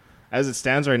 But as it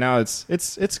stands right now,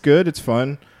 it's good. It's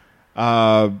fun.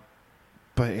 But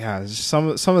yeah, some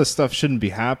of the stuff shouldn't be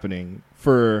happening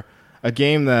for a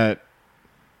game that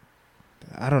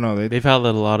I don't know. They've had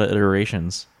a lot of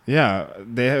iterations. Yeah,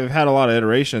 they have had a lot of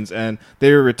iterations, and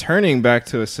they're returning back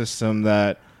to a system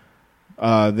that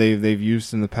they've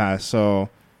used in the past. So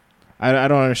I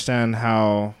don't understand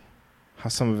how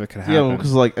some of it could happen. Yeah,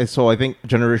 because I think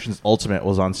Generations Ultimate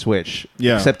was on Switch.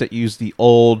 Yeah, except it used the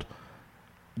old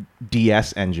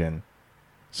DS engine.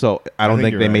 So I don't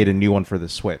think they made a new one for the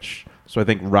Switch. So I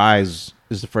think Rise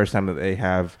is the first time that they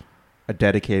have a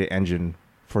dedicated engine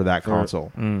for that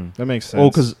console. That makes sense. Oh,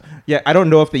 because I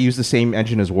don't know if they use the same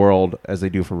engine as World as they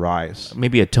do for Rise.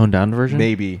 Maybe a toned down version.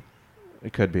 Maybe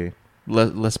it could be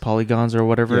less polygons or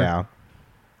whatever. Yeah.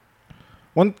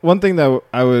 One thing that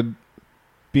I would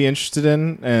be interested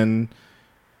in, and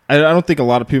I don't think a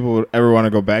lot of people would ever want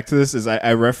to go back to this, is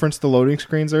I referenced the loading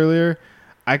screens earlier.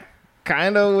 I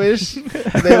kind of wish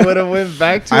they would have went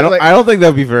back to it. I don't think that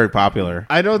would be very popular.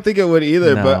 I don't think it would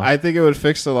either, but I think it would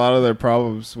fix a lot of their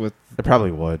problems with... It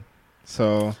probably would.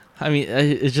 So... I mean,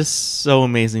 it's just so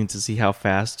amazing to see how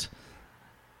fast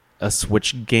a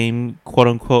Switch game,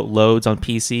 quote-unquote, loads on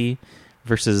PC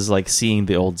versus like seeing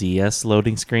the old DS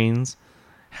loading screens.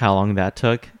 How long that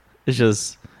took. It's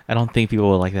just... I don't think people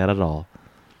would like that at all.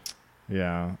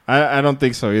 Yeah. I don't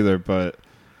think so either, but...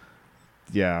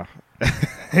 Yeah.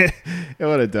 It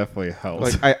would have definitely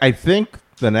helped. Like, I think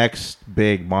the next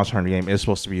big Monster Hunter game is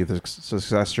supposed to be the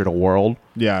successor to World.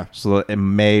 Yeah. So that it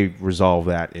may resolve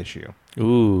that issue.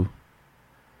 Ooh.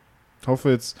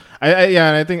 Hopefully it's...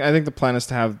 and I think the plan is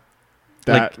to have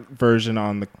that version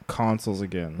on the consoles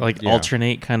again. Like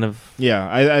alternate kind of...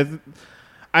 Yeah.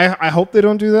 I hope they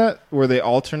don't do that, where they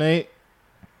alternate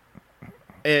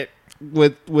it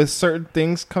with certain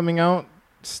things coming out.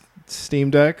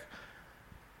 Steam Deck.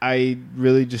 I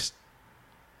really just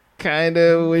kind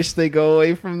of wish they go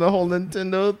away from the whole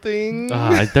Nintendo thing.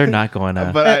 They're not going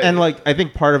to. But I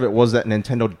think part of it was that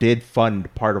Nintendo did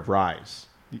fund part of Rise,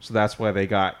 so that's why they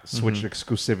got Switch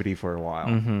exclusivity for a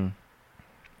while.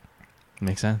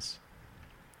 Makes sense.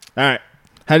 All right,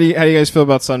 how do you guys feel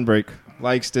about Sunbreak?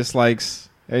 Likes, dislikes,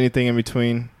 anything in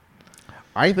between?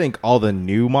 I think all the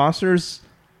new monsters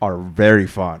are very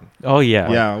fun. Oh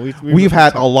yeah, yeah. We've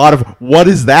had a lot of what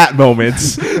is that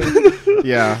moments.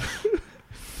 Yeah.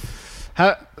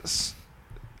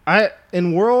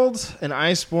 In Worlds and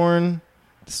Iceborne,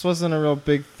 this wasn't a real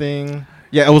big thing.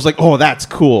 Yeah, it was like, oh, that's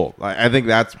cool. I think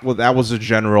that was a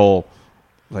general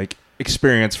like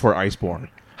experience for Iceborne.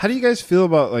 How do you guys feel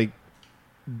about like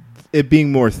it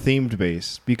being more themed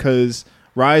based? Because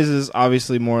Rise is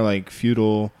obviously more like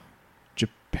feudal,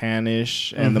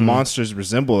 Japanish, and the monsters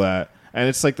resemble that. And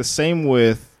it's like the same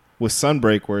with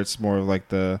Sunbreak, where it's more of like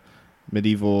the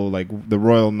medieval, like the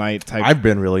royal knight type. I've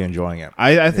been really enjoying it.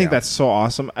 I think that's so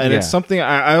awesome, and it's something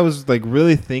I was like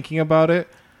really thinking about it.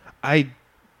 I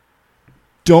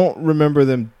don't remember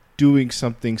them doing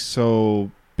something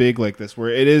so big like this, where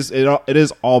it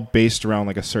is all based around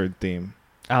like a certain theme.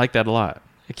 I like that a lot.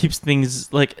 It keeps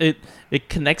things like it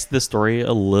connects the story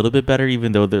a little bit better,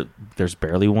 even though there's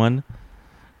barely one.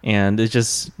 And it's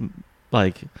just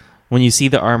like when you see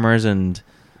the armors, and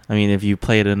I mean, if you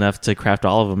play it enough to craft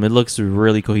all of them, it looks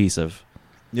really cohesive.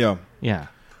 Yeah. Yeah.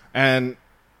 And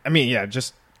I mean, yeah,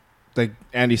 just like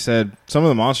Andy said, some of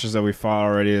the monsters that we fought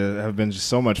already have been just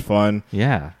so much fun.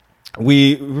 Yeah.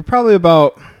 We're probably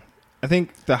about, I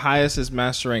think the highest is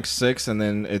Master Rank 6, and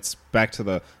then it's back to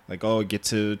the, like, get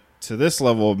to this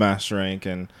level of Master Rank.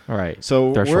 And all right.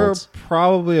 So Thresholds. we're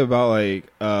probably about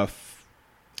like, I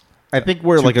think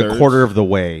we're like a quarter of the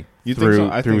way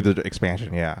through the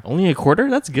expansion. Yeah. Only a quarter?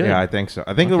 That's good. Yeah, I think so.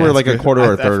 I think we're like a quarter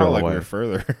or a third of the way. We're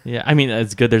further. Yeah, I mean,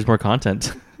 it's good. There's more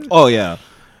content. Oh yeah.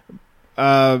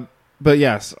 But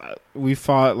yes, we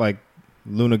fought like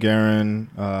Luna Garen,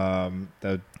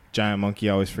 the giant monkey.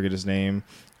 I always forget his name.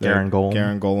 Garen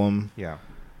Golem. Yeah.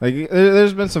 Like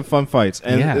there's been some fun fights,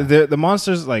 and the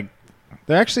monsters, like,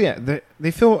 they're actually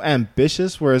they feel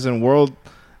ambitious, whereas in World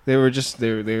they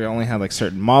only had like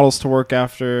certain models to work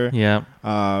after. Yeah.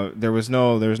 There was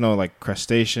no like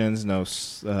crustaceans, no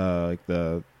like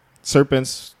the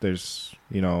serpents. There's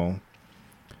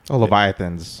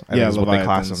Leviathans. I think is what they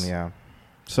class them. Yeah.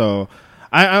 So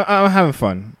I'm having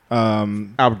fun.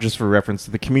 Just for reference,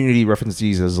 the community references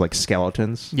these as like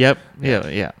skeletons. Yep.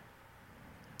 Yeah.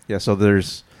 Yeah. So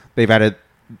they've added,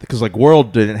 because like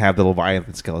World didn't have the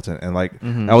Leviathan skeleton, and like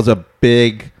that was a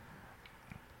big,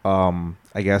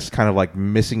 I guess, kind of like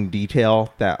missing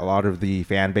detail that a lot of the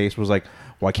fan base was like,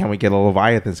 why can't we get a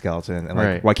Leviathan skeleton? And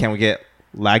like, why can't we get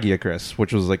Lagiacrus,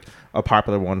 which was like a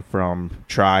popular one from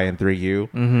Tri and 3U.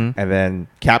 And then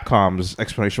Capcom's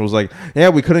explanation was like, yeah,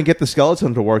 we couldn't get the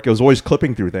skeleton to work. It was always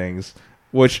clipping through things,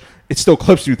 which it still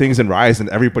clips through things in Rise, and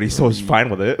everybody still is fine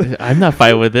with it. I'm not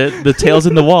fine with it. The tail's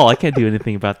in the wall. I can't do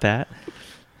anything about that.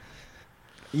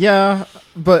 Yeah,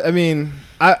 but I mean,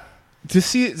 to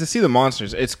see the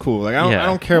monsters, it's cool. Like I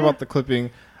don't care about the clipping.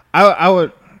 I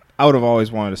would have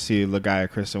always wanted to see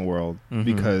Lagiacrus in World,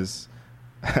 because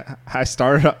I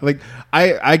started like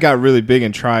I got really big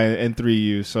in Tri and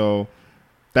 3U, so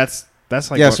that's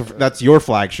like, so that's your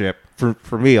flagship.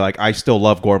 For me, like, I still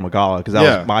love Gore Magala, because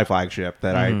that was my flagship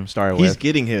that I started with. He's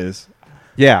getting his.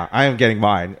 Yeah, I am getting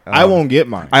mine. I won't get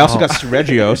mine. I also got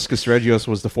Seregios, because Seregios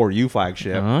was the 4U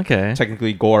flagship. Okay.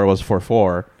 Technically, Gore was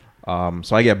 4-4.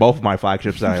 So I get both of my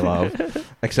flagships that I love,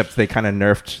 except they kind of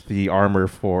nerfed the armor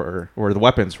or the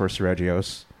weapons for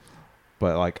Seregios.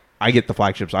 But like, I get the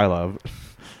flagships I love.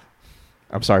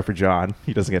 I'm sorry for John;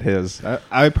 he doesn't get his.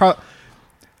 I probably,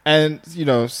 and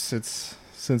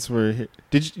since we're here,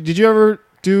 did you ever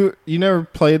do? You never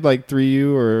played like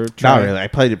 3U or? Not really. I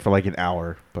played it for like an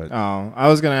hour, but I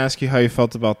was gonna ask you how you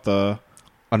felt about the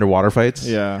underwater fights.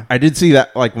 Yeah, I did see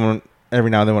that. Like, every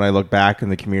now and then when I look back in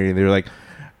the community, they were like,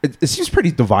 it seems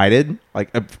pretty divided, like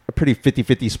a pretty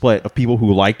 50-50 split of people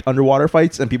who liked underwater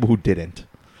fights and people who didn't.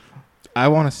 I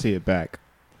want to see it back.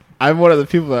 I'm one of the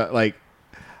people that like.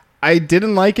 I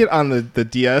didn't like it on the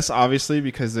DS, obviously,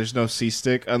 because there's no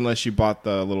C-stick unless you bought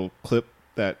the little clip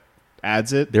that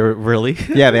adds it. They were really?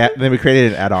 Yeah, they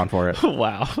created an add-on for it.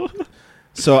 Wow.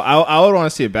 So I would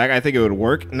want to see it back. I think it would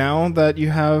work now that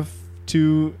you have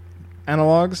two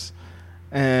analogs,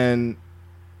 and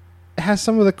it has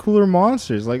some of the cooler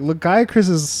monsters. Like, Lagiacrus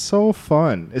is so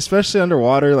fun, especially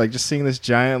underwater. Like, just seeing this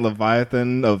giant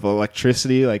Leviathan of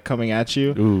electricity like coming at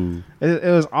you. Ooh, it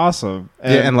was awesome.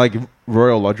 And like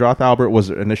Royal Ludroth Albert was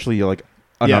initially like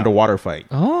an underwater fight.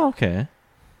 Oh, okay.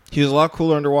 He was a lot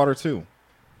cooler underwater too.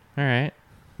 All right.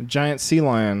 A giant sea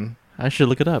lion. I should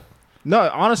look it up. No,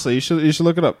 honestly, you should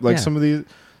look it up. Like, some of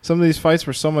these fights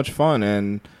were so much fun,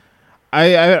 and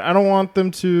I don't want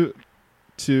them to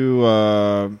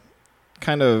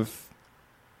kind of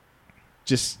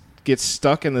just get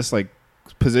stuck in this like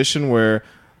position where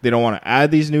they don't want to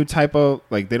add these new type of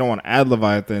they don't want to add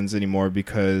Leviathans anymore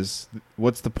because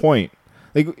what's the point?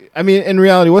 Like, I mean, in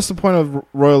reality, what's the point of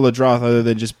Royal Ladroth other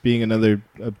than just being another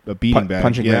a beating bag?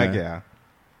 Punching bag, yeah.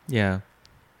 Yeah.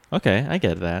 Okay, I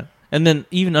get that. And then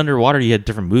even underwater, you had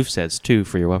different movesets, too,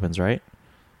 for your weapons, right?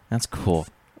 That's cool.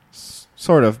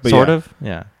 Sort of. But sort of?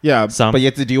 Yeah. Yeah. Some. But you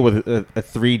have to deal with a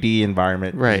 3D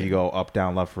environment. Right. You go up,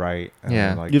 down, left, right. And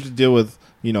yeah. like, you have to deal with,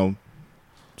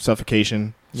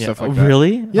 suffocation, stuff like that.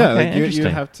 Really? Yeah. Okay, you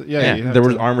have to. Yeah. You have there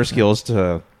was armor skills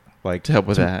to help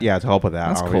with that. Yeah, to help with that,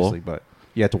 That's obviously. cool. But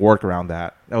you had to work around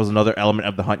that. That was another element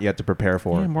of the hunt you had to prepare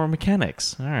for. Yeah, more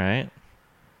mechanics. All right.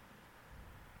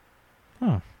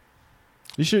 Huh.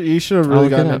 You should have really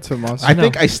gotten into Monster. I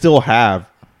think I still have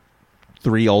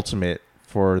 3 Ultimate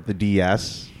for the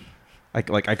DS. I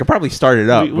could probably start it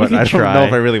up, but I don't know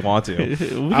if I really want to. We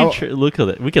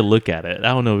can look at it. I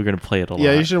don't know if we're gonna play it a lot.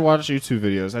 Yeah, you should watch YouTube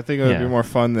videos. I think it would be more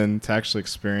fun than to actually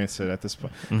experience it at this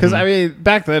point. Because I mean,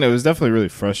 back then it was definitely really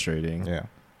frustrating. Yeah.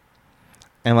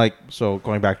 And so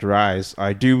going back to Rise,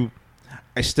 we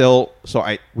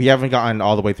haven't gotten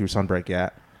all the way through Sunbreak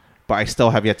yet, but I still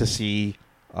have yet to see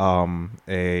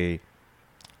a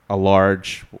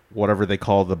large, whatever they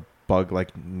call the bug,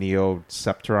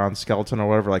 Neocepteron skeleton or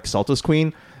whatever, Celtus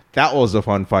Queen. That was a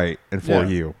fun fight in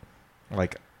 4U. I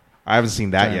haven't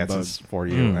seen that yet since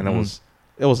 4U, and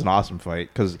it was an awesome fight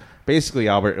because basically,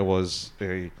 Albert, it was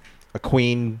a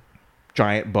queen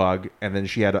giant bug, and then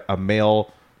she had a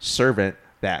male servant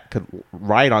that could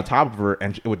ride on top of her,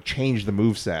 and it would change the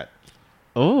moveset.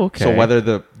 Oh, okay. So whether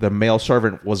the male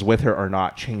servant was with her or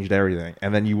not changed everything,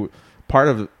 and then part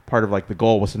of the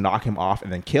goal was to knock him off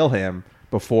and then kill him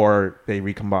before they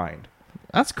recombined.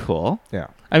 That's cool. Yeah.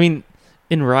 I mean,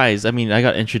 in Rise, I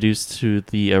got introduced to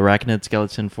the arachnid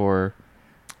skeleton for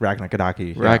Ragna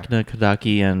Kadaki. Ragna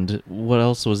Kadaki, and what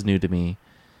else was new to me?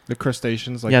 The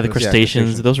crustaceans. The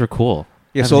crustaceans. Those were cool.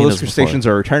 Yeah, so those crustaceans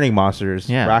are returning monsters.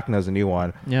 Yeah. Ragna's a new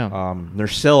one. Yeah.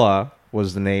 Nursilla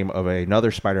was the name of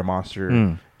another spider monster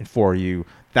in 4U.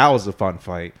 That was a fun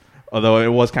fight. Although it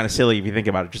was kind of silly if you think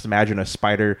about it. Just imagine a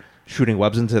spider shooting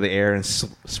webs into the air and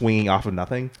swinging off of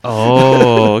nothing.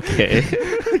 Oh, okay.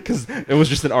 Because it was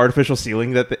just an artificial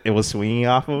ceiling that it was swinging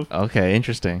off of. Okay,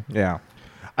 interesting. Yeah.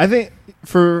 I think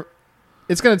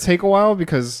it's going to take a while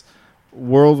because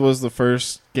World was the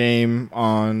first game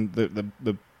on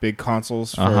the big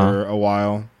consoles for a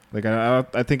while.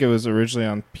 I think it was originally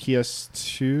on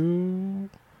PS2,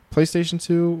 PlayStation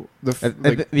 2.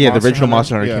 The original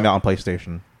Monster Hunter came out on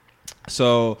PlayStation.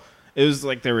 So it was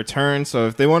their return. So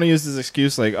if they want to use this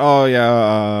excuse,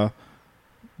 the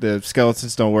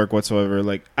skeletons don't work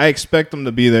whatsoever, I expect them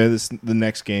to be there the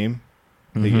next game.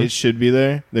 It should be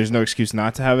there. There's no excuse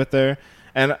not to have it there.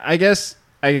 And I guess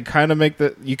I could kind of make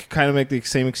the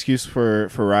same excuse for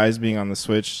Rise being on the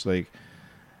Switch.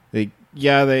 They've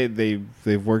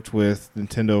worked with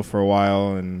Nintendo for a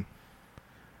while,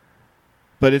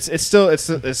 but it's still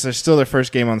their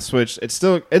first game on the Switch.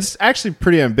 It's actually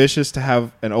pretty ambitious to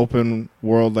have an open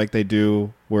world like they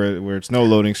do, where it's no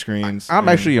loading screens. I'm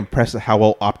actually impressed at how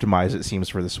well optimized it seems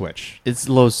for the Switch. It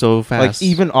loads so fast.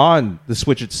 Even on the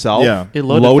Switch itself, it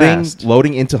loaded fast.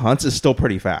 Loading into hunts is still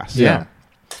pretty fast. Yeah.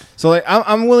 So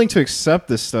I'm willing to accept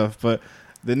this stuff, but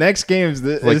the next game is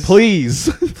please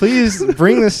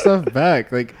bring this stuff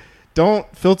back.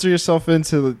 Don't filter yourself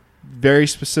into very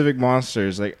specific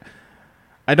monsters.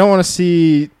 I don't want to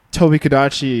see Toby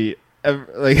Kadachi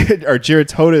or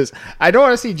Gyarados. I don't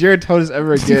want to see Gyarados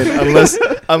ever again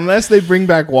unless they bring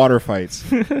back water fights.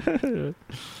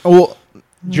 Well,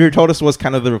 Gyarados was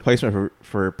kind of the replacement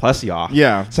for Plesioth.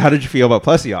 Yeah. So how did you feel about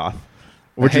Plesioth?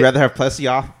 Would you rather have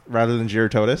Plesioth rather than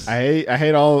Gyarados? I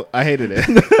hated it.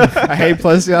 I hate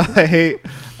Plesioth. I hate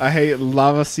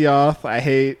Lavasioth. I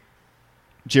hate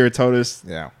Gyarados.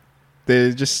 Yeah.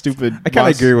 They're just stupid. I kind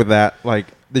of agree with that.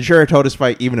 The Gyarados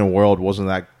fight, even in World, wasn't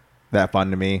that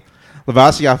fun to me.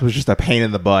 Lavasioth was just a pain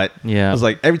in the butt. Yeah. I was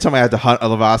every time I had to hunt a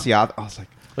Lavasioth, I was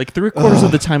 3/4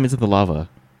 of the time it's in the lava.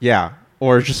 Yeah.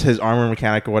 Or just his armor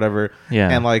mechanic or whatever. Yeah.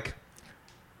 And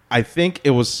I think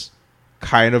it was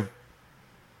kind of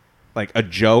a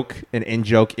joke, an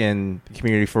in-joke in the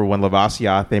community for when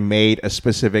Lavasioth, they made a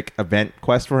specific event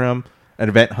quest for him, an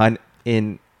event hunt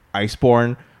in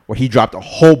Iceborne, where he dropped a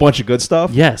whole bunch of good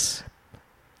stuff. Yes.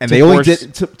 And they only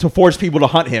did to force people to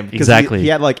hunt him. Exactly. He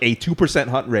had a 2%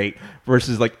 hunt rate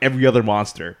versus every other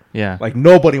monster. Yeah.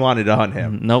 Nobody wanted to hunt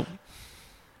him. Nope.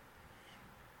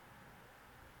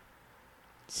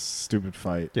 Stupid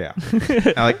fight. Yeah.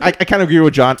 And, I kind of agree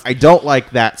with John. I don't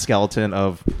like that skeleton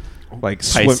of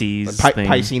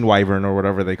Piscine Wyvern or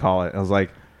whatever they call it. I was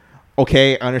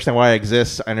okay, I understand why it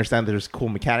exists. I understand there's cool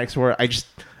mechanics for it.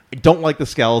 I don't like the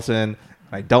skeleton.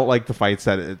 I don't like the fights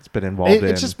that it's been involved in.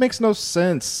 It just makes no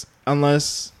sense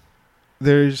unless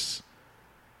they're in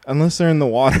the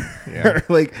water. Yeah.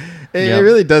 Like it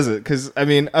really doesn't. Because I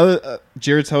mean,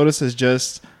 Gyarados is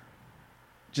just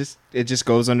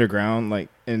goes underground, like,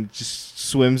 and just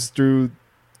swims through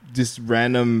just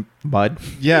random mud.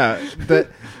 Yeah,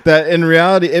 that in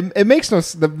reality it makes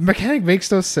the mechanic makes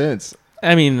no sense.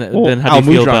 I mean, then how do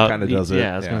you feel about? Kind of does it.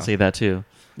 Yeah, I was gonna say that too.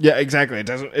 Yeah, exactly. It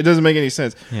doesn't make any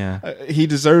sense. Yeah, he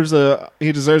deserves an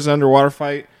underwater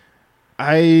fight.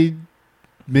 Mitsune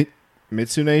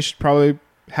should probably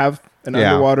have an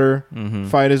underwater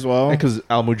fight as well. Because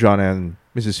Almudron and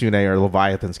Mitsune are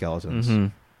Leviathan skeletons. Mm-hmm.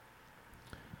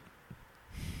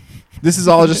 This is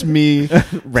all just me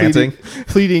ranting,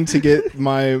 pleading to get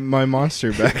my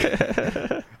monster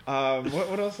back.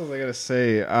 What else was I gonna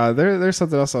say? There's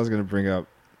something else I was gonna bring up.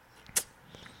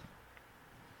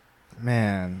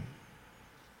 Man,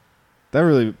 that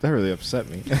really upset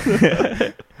me.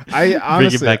 I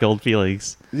honestly bringing back old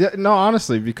feelings. Yeah, no,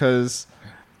 honestly, because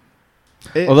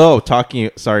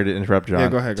sorry to interrupt, John. Yeah,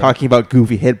 go ahead. Talking about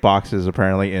goofy hitboxes,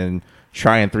 apparently in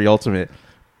Triumph 3 Ultimate,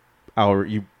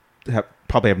 you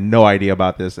probably have no idea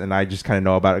about this, and I just kind of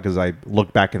know about it because I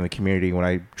looked back in the community when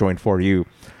I joined 4U.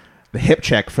 The hip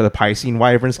check for the Piscine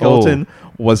Wyvern skeleton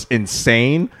was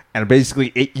insane, and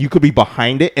basically you could be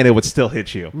behind it and it would still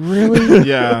hit you. Really?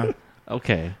 Yeah.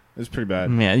 Okay. It was pretty bad.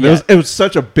 Man, yeah. It was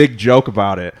such a big joke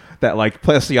about it that like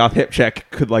Plesioth hip check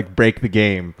could like break the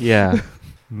game. Yeah.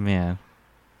 Man.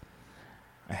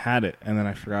 I had it and then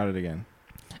I forgot it again.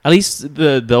 At least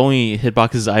the only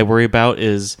hitboxes I worry about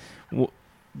is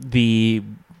the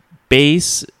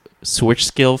base switch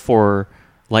skill for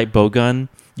light bowgun.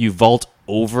 You vault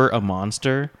over a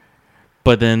monster,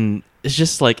 but then it's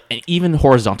just like even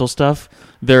horizontal stuff.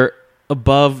 They're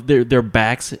above their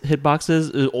backs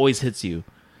hitboxes. It always hits you.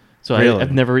 So really?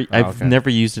 I've never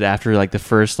used it after like the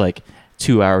first like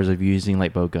 2 hours of using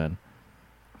light bowgun.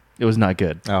 It was not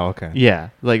good. Oh, okay. Yeah,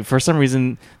 like for some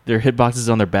reason their hitboxes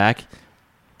on their back.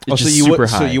 It's just so super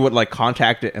high. So you would like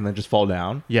contact it and then just fall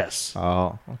down? Yes.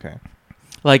 Oh, okay.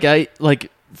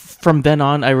 Like from then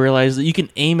on, I realized that you can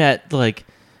aim at like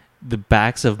the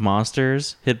backs of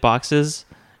monsters hitboxes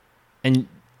and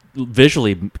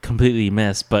visually completely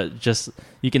miss, but just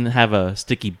you can have a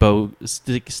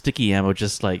sticky ammo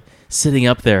just like sitting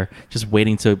up there just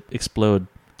waiting to explode.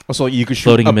 So you could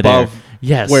shoot above midair.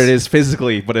 Yes. where it is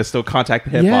physically, but it still contact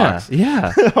the hitbox.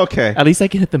 Yeah. Okay. At least I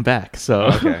can hit them back. So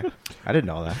okay. I didn't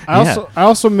know that. I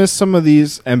also miss some of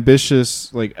these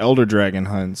ambitious like Elder Dragon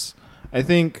hunts. I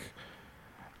think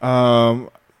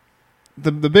the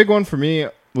big one for me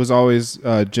was always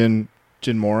Jin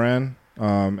Moran.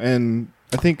 And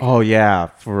I think for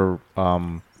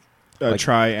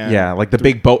try and like the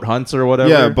big boat hunts or whatever.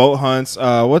 Yeah, boat hunts.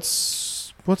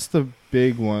 What's the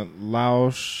big one? Lao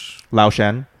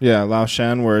Shan. Yeah, Lao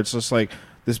Shan, where it's just like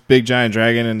this big giant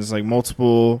dragon and there's like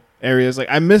multiple areas. Like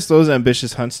I miss those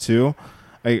ambitious hunts too.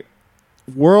 Like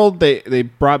World, they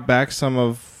brought back some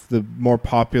of the more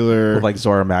popular with like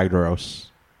Zora Magdaros,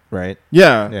 right?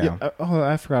 Yeah.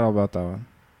 I forgot all about that one,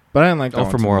 but I didn't like that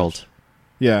one from World. Much.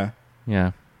 Yeah.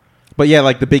 But yeah,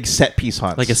 like the big set piece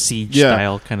hunts, like a siege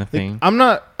style kind of thing. I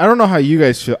don't know how you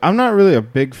guys feel. I'm not really a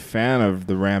big fan of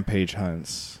the Rampage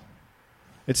hunts.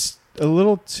 It's a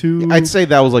little too. I'd say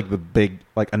that was like the big,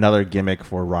 like another gimmick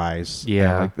for Rise.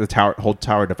 Yeah, like the whole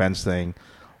tower defense thing.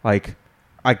 Like,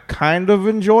 I kind of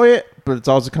enjoy it, but it's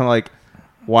also kind of like,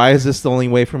 why is this the only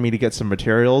way for me to get some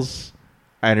materials?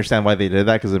 I understand why they did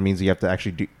that because it means you have to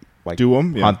actually do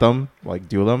them, hunt them, like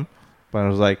do them. But I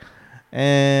was like,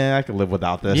 I could live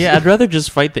without this. Yeah, I'd rather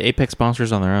just fight the Apex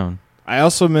monsters on their own. I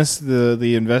also miss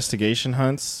the investigation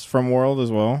hunts from World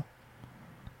as well.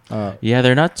 Yeah,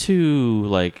 they're not too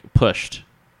like pushed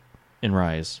in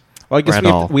Rise. Well, I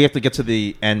guess we have to get to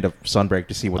the end of Sunbreak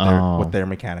to see what their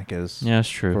mechanic is. Yeah, that's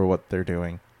true. For what they're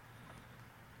doing.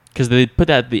 Because they put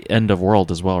that at the end of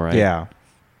World as well, right? Yeah.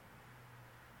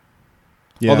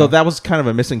 Although that was kind of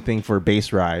a missing thing for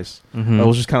base Rise. Mm-hmm. It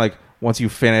was just kind of like once you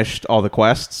finished all the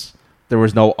quests, there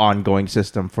was no ongoing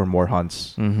system for more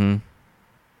hunts. Mm-hmm.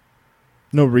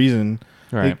 No reason.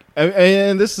 Right.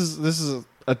 And this is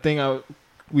a thing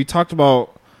we talked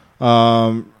about.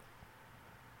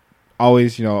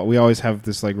 Always, we always have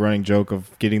this like running joke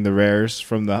of getting the rares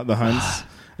from the hunts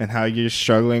and how you're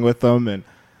struggling with them. And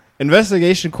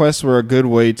investigation quests were a good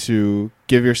way to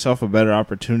give yourself a better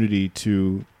opportunity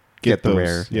to get the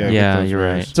those. rare. Yeah, you're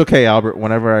right. It's okay, Albert.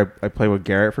 Whenever I play with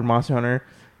Garrett for Monster Hunter,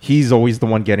 he's always the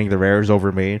one getting the rares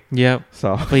over me. Yep.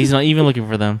 So, but he's not even looking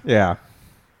for them. Yeah.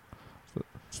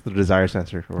 It's the desire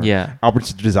sensor. Yeah.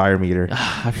 Albert's desire meter.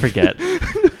 I forget.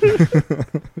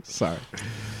 Sorry.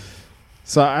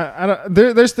 So I don't.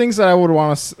 There's things that I would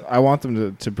want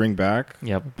them to bring back.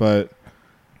 Yep. But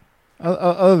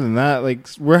other than that, like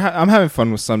I'm having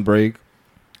fun with Sunbreak.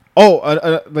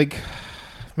 Oh, like,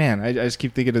 man, I just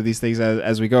keep thinking of these things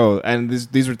as we go, and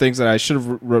these were things that I should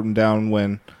have written down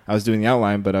when I was doing the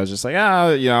outline, but I was just like,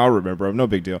 I'll remember. No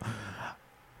big deal.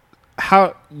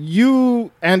 How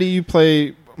you, Andy, you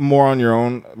play more on your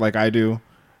own, like I do.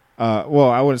 Well,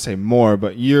 I wouldn't say more,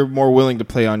 but you're more willing to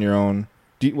play on your own.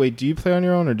 Do you play on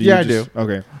your own, or do you? I do.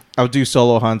 Okay. I'll do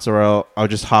solo hunts, or I'll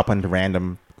just hop into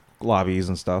random lobbies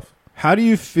and stuff. How do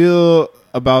you feel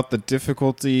about the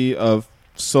difficulty of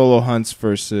solo hunts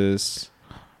versus?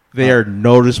 They are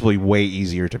noticeably way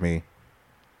easier to me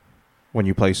when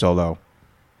you play solo,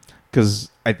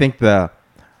 because I think the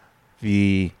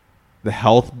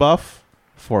health buff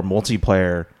for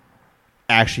multiplayer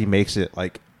actually makes it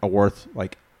like a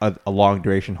long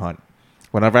duration hunt.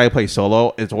 Whenever I play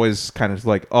solo, it's always kind of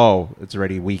like, oh, it's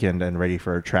already weakened and ready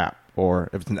for a trap. Or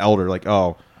if it's an elder, like,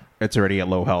 oh, it's already at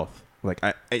low health. Like,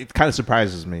 it kind of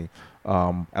surprises me,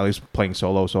 at least playing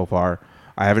solo so far.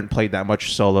 I haven't played that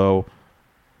much solo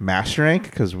master rank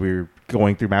because we're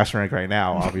going through master rank right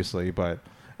now, obviously. But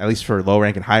at least for low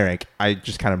rank and high rank, I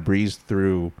just kind of breezed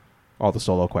through all the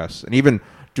solo quests. And even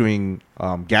doing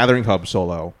Gathering Hub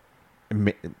solo,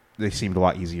 they seemed a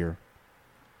lot easier.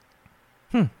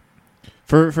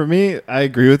 For me, I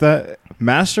agree with that.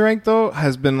 Master rank though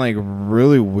has been like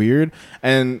really weird,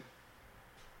 and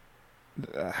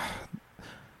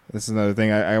this is another thing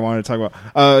I wanted to talk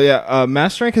about.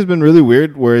 Master rank has been really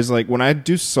weird. Whereas like when I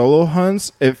do solo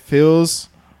hunts, it feels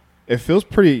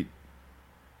pretty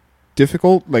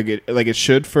difficult, like it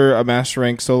should for a master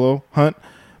rank solo hunt.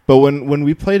 But when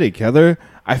we play together,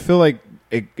 I feel like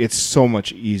it's so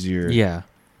much easier. Yeah,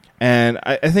 and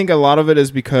I think a lot of it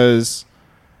is because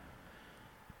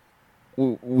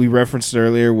we referenced it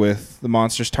earlier with the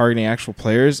monsters targeting actual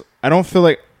players. I don't feel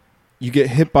like you get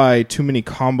hit by too many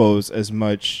combos as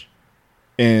much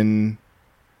in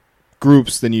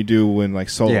groups than you do when like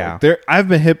solo. Yeah. I've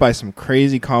been hit by some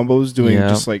crazy combos doing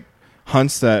just like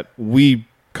hunts that we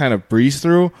kind of breeze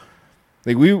through.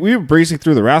 Like we were breezing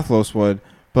through the Rathlos one,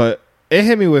 but it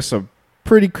hit me with some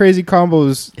pretty crazy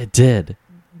combos. It did.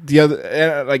 The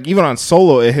other, like even on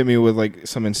solo, it hit me with like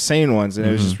some insane ones, and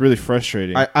it was just really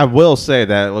frustrating. I will say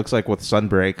that it looks like with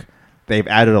Sunbreak, they've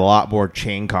added a lot more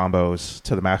chain combos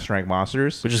to the master rank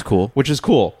monsters, which is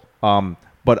cool.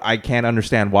 But I can't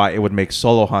understand why it would make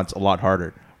solo hunts a lot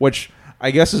harder, which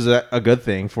I guess is a good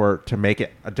thing to make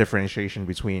it a differentiation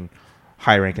between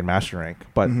high rank and master rank.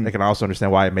 But I can also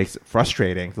understand why it makes it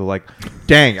frustrating. So like,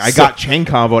 dang, I got chain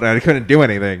comboed and I couldn't do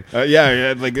anything.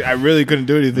 Like I really couldn't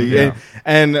do anything. Yeah.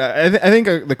 And I think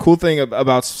the cool thing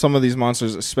about some of these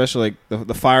monsters, especially like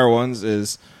the fire ones,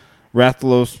 is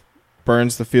Rathalos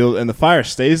burns the field and the fire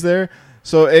stays there.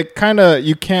 So it kind of,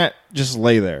 you can't just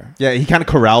lay there. Yeah, he kind of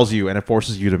corrals you and it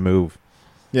forces you to move.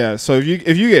 Yeah, so if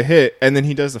you get hit and then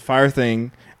he does the fire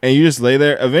thing and you just lay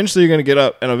there, eventually you're going to get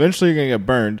up and eventually you're going to get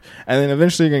burned and then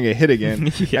eventually you're going to get hit again.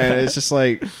 And it's just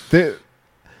like,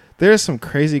 there's some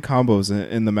crazy combos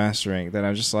in the master rank that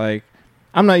I'm just like,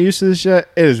 I'm not used to this yet.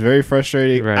 It is very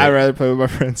frustrating. Right. I'd rather play with my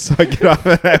friends, so I get off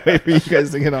and I wait for you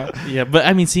guys to get off. Yeah, but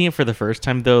I mean, seeing it for the first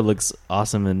time though looks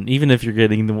awesome, and even if you're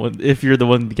the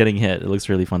one getting hit, it looks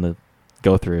really fun to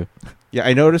go through. Yeah,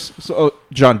 I noticed. So,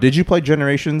 John, did you play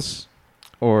Generations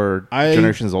or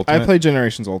Generations Ultimate? I played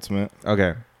Generations Ultimate.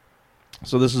 Okay,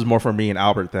 so this is more for me and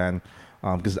Albert then,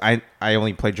 because I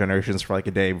only played Generations for like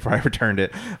a day before I returned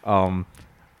it.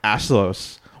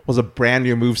 Aslos was a brand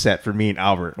new moveset for me and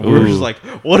Albert. We were just like,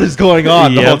 what is going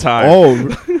on the whole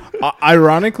time? Oh,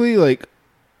 ironically, like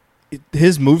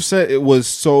his moveset, it was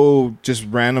so just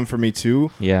random for me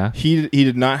too. Yeah. He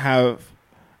did not have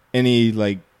any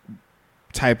like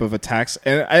type of attacks.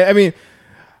 And I mean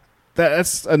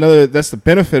that's the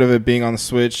benefit of it being on the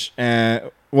Switch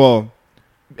and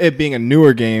it being a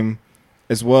newer game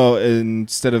as well,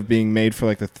 instead of being made for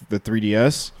like the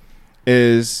 3DS,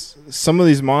 is some of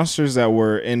these monsters that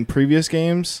were in previous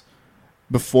games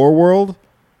before World,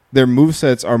 their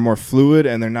movesets are more fluid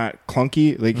and they're not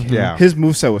clunky. Like his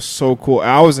moveset was so cool.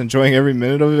 I was enjoying every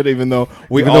minute of it, even though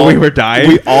we were dying.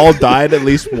 We all died at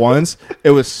least once. It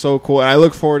was so cool, and I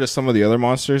look forward to some of the other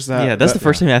monsters. That's the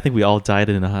first time I think we all died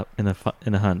in a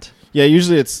hunt. Yeah,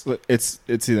 usually it's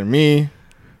either me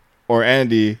or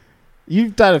Andy.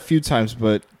 You've died a few times,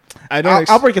 but I don't.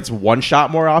 Albert gets one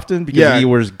shot more often because he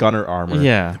wears gunner armor.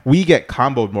 Yeah, we get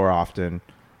comboed more often,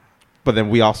 but then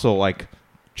we also like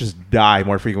just die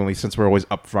more frequently since we're always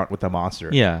up front with the monster.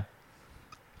 Yeah,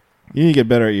 you need to get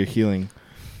better at your healing.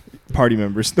 party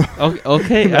members.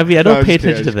 Okay. I mean, I don't pay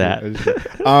attention to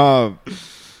that.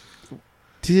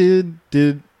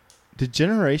 Did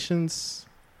Generations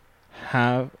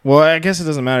have? Well, I guess it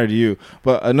doesn't matter to you.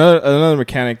 But another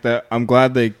mechanic that I'm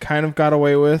glad they kind of got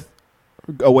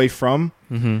away from,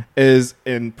 is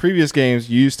in previous games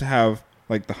you used to have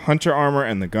like the hunter armor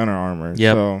and the gunner armor.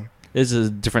 Yeah, so it's a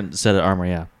different set of armor.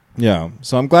 Yeah. Yeah.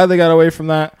 So I'm glad they got away from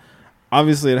that.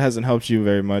 Obviously, it hasn't helped you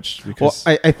very much because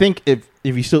I think if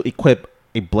you still equip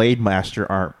a Blade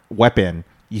Master weapon,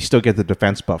 you still get the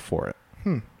defense buff for it.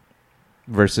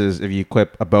 Versus if you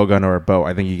equip a bowgun or a bow,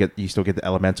 I think you still get the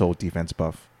elemental defense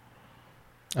buff.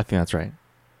 I think that's right.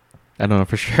 I don't know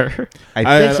for sure.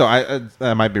 I think so.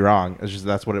 I might be wrong. It's just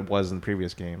that's what it was in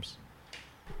previous games.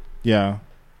 Yeah.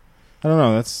 I don't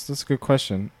know. That's a good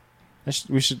question.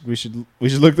 We should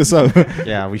look this up.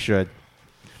 Yeah, we should.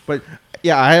 But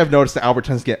yeah, I have noticed that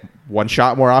Albertons get one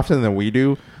shot more often than we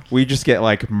do. We just get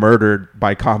like murdered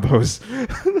by combos.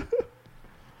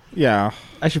 Yeah,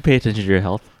 I should pay attention to your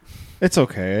health. It's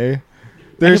okay.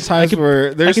 There's times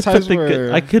where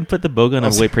I could put the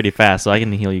bowgun away pretty fast, so I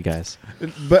can heal you guys.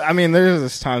 But I mean,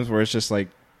 there's times where it's just like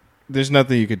there's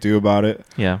nothing you could do about it.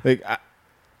 Yeah. Like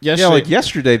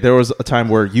yesterday there was a time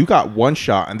where you got one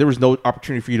shot and there was no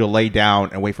opportunity for you to lay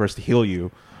down and wait for us to heal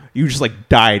you. You just like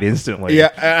died instantly. Yeah,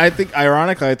 I think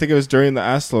ironically, it was during the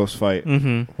Astlos fight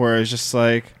where it's just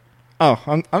like, oh,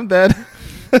 I'm dead.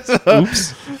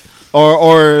 Oops.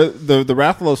 Or the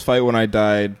Rathalos fight when I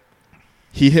died,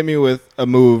 he hit me with a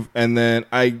move and then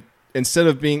instead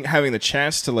of having the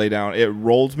chance to lay down, it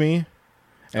rolled me,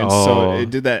 and so it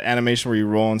did that animation where you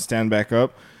roll and stand back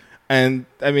up. And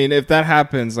I mean, if that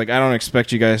happens, like I don't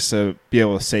expect you guys to be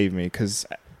able to save me because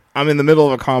I'm in the middle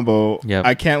of a combo. Yep.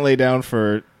 I can't lay down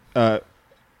for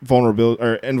vulnerability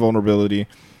or invulnerability,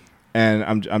 and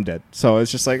I'm dead. So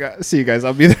it's just like, see you guys.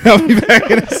 I'll be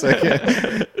back in a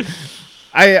second.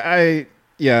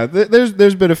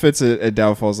 There's benefits at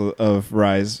Downfalls of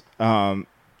Rise. I'm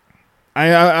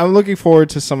looking forward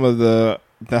to some of the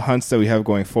hunts that we have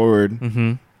going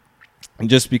forward,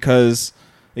 just because,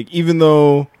 like, even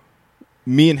though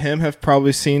me and him have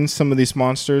probably seen some of these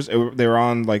monsters, they were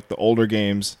on like the older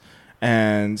games,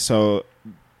 and so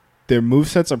their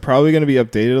movesets are probably going to be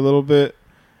updated a little bit,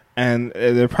 and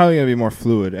they're probably going to be more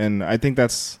fluid. And I think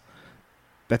that's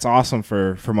awesome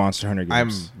for Monster Hunter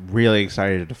games. I'm really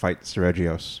excited to fight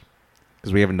Seregios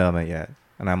because we haven't done that yet,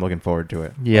 and I'm looking forward to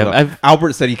it. Yeah,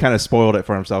 Albert said he kind of spoiled it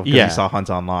for himself because he saw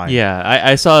hunts online. Yeah,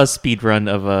 I saw a speed run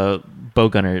of a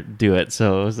bowgunner do it,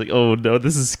 so I was like, oh no,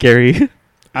 this is scary.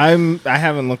 I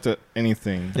haven't looked at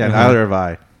anything. Yeah, neither have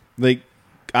I. Like,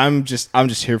 I'm just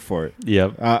here for it.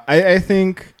 Yep. I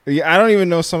think I don't even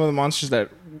know some of the monsters that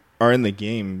are in the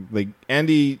game. Like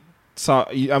Andy saw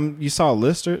you saw a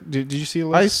list, or did you see a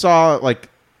list?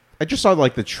 I just saw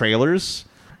like the trailers,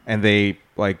 and they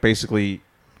like basically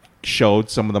showed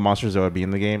some of the monsters that would be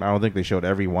in the game. I don't think they showed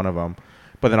every one of them,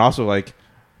 but then also like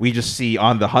we just see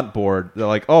on the hunt board they're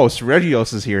like, oh,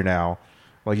 Seregios is here now.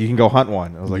 Like you can go hunt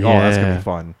one. I was like, oh, that's gonna be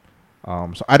fun.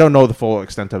 So I don't know the full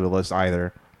extent of the list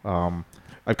either.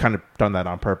 I've kind of done that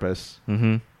on purpose.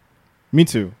 Me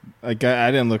too. Like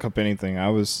I didn't look up anything. I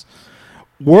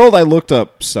looked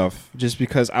up stuff just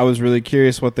because I was really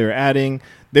curious what they were adding.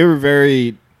 They were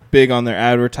very big on their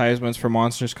advertisements for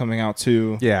monsters coming out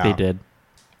too. Yeah, they did,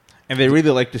 and they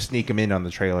really like to sneak them in on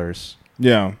the trailers.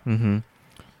 Yeah.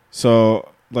 So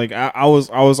like I was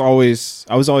always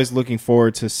looking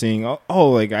forward to seeing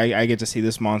like I get to see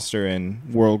this monster in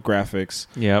world graphics.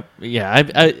 Yep.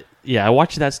 Yeah. I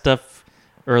watched that stuff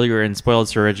earlier and spoiled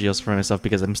Seregios for myself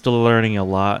because I'm still learning a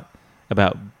lot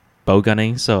about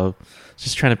bowgunning. So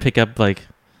just trying to pick up like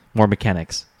more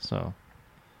mechanics. So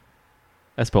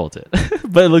I spoiled it,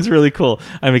 but it looks really cool.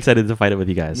 I'm excited to fight it with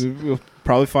you guys. We'll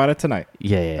probably fight it tonight.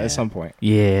 Yeah. At some point.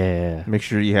 Yeah. Make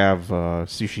sure you have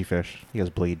sushi fish. He has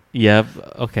bleed. Yep.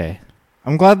 Okay.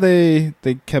 I'm glad they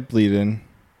kept bleeding.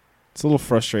 It's a little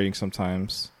frustrating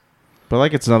sometimes. But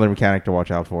like it's another mechanic to watch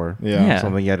out for. Yeah.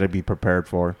 Something you had to be prepared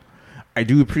for. I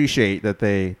do appreciate that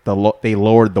they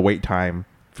lowered the wait time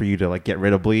for you to like get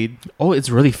rid of bleed. Oh, it's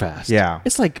really fast. Yeah.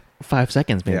 It's like 5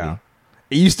 seconds maybe. Yeah.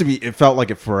 It felt like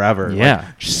it forever. Yeah.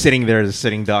 Like just sitting there as a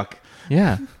sitting duck.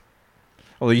 Yeah.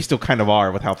 Although you still kind of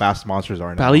are with how fast monsters are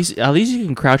now. But at least you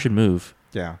can crouch and move.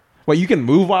 Yeah. Well, you can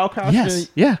move while crouching? Yes.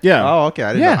 Yeah. Oh, okay.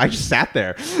 I didn't know. I just sat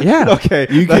there. Yeah. Okay.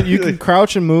 You can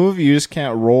crouch and move. You just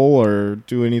can't roll or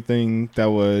do anything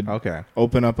that would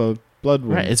open up a blood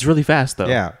wound. Right. It's really fast though.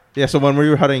 Yeah. Yeah. So when we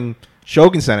were hunting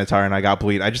Shogun Centaur and I got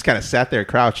bleed, I just kind of sat there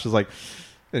crouched. It was like,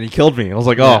 and he killed me. I was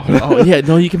like, oh. Oh yeah.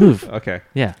 No, you can move. Okay.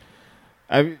 Yeah.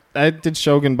 I did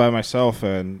Shogun by myself,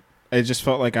 and it just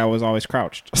felt like I was always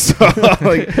crouched. So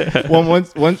like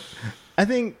once I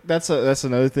think that's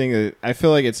another thing that I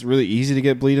feel like it's really easy to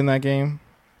get bleed in that game.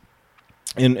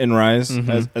 In Rise,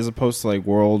 as opposed to like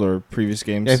World or previous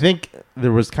games. I think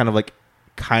there was kind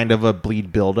of a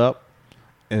bleed buildup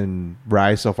in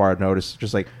Rise so far. I've noticed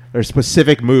just like there's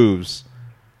specific moves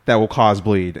that will cause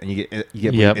bleed, and you get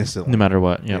bleed instantly, no matter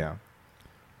what. Yep.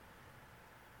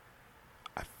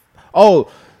 Yeah.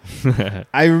 Oh,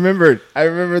 I remembered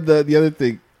the other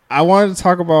thing I wanted to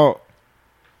talk about.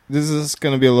 This is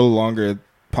going to be a little longer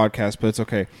podcast, but it's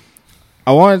okay.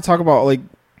 I wanted to talk about like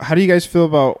how do you guys feel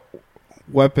about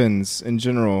weapons in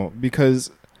general?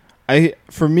 Because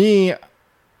for me,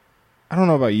 I don't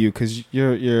know about you because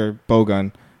you're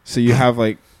bowgun, so you have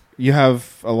a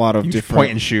lot of different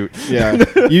point and shoot. Yeah,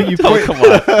 you point. Come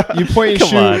on, you point and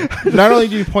shoot. Not only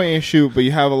do you point and shoot, but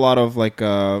you have a lot of like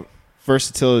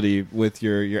versatility with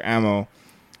your ammo.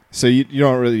 So you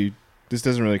don't really. This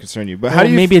doesn't really concern you. But how do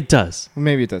you? Maybe it does.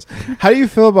 Maybe it does. How do you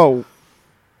feel about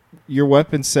your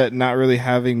weapon set not really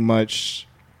having much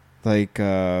like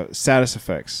status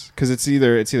effects? Because it's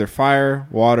either fire,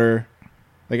 water.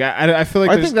 Like I feel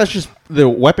like I think that's just the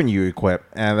weapon you equip,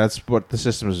 and that's what the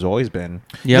system has always been.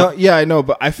 Yeah, no, yeah, I know,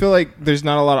 but I feel like there's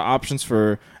not a lot of options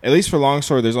for at least for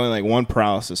longsword. There's only like one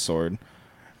paralysis sword,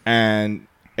 and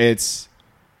it's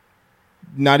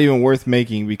not even worth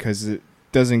making because it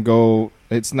doesn't go.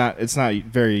 It's not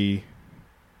very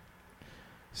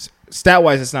stat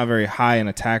wise. It's not very high in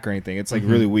attack or anything. It's like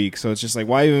really weak. So it's just like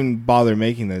why even bother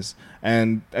making this?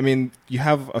 And I mean, you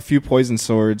have a few poison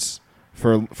swords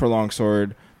for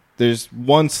longsword. There's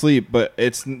one sleep, but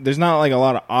there's not like a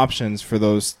lot of options for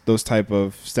those type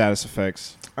of status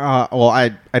effects. Well, I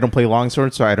don't play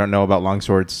longsword, so I don't know about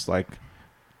longswords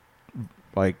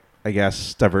like I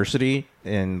guess diversity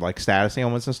in like status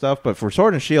ailments and stuff. But for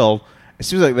sword and shield, it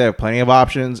seems like they have plenty of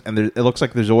options, and it looks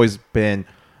like there's always been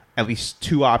at least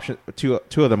two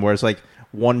of them where it's like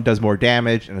one does more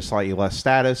damage and a slightly less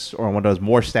status, or one does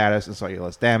more status and slightly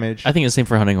less damage. I think it's the same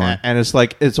for hunting horn. And it's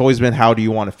like it's always been how do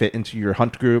you want to fit into your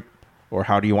hunt group, or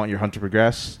how do you want your hunt to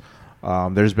progress.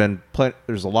 There's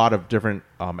a lot of different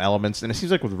elements, and it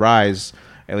seems like with Rise,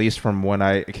 at least from when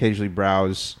I occasionally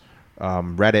browse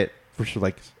Reddit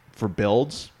for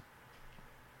builds,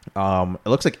 it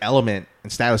looks like element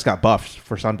and status got buffed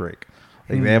for Sunbreak.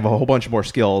 Like they have a whole bunch more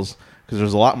skills because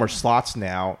there's a lot more slots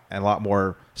now and a lot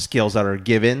more skills that are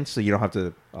given, so you don't have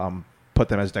to put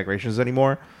them as decorations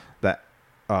anymore. That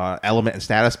element and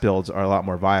status builds are a lot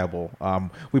more viable.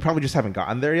 We probably just haven't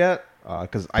gotten there yet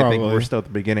because I think we're still at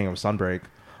the beginning of Sunbreak.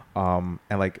 And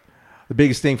like the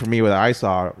biggest thing for me what I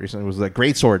saw recently was that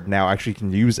Greatsword now actually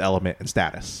can use element and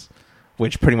status,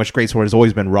 which pretty much Greatsword has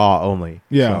always been raw only.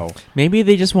 Yeah. So. Maybe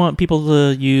they just want people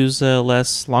to use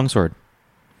less longsword.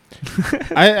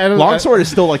 Longsword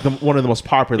is still like one of the most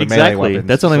popular melee weapons.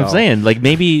 That's what I'm saying. Like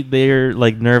maybe they're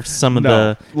like nerfed some of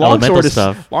the elemental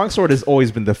stuff. Longsword has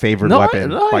always been the favorite weapon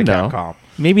by Capcom.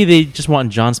 Maybe they just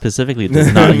want John specifically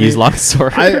to not use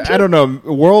longsword. I don't know.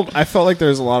 World, I felt like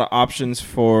there's a lot of options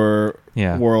for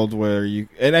World where you,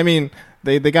 and I mean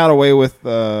they got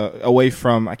away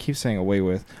from I keep saying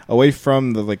away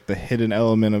from the hidden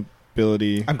element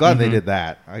ability. I'm glad they did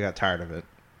that. I got tired of it.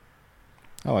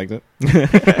 I liked it.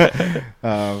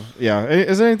 Yeah.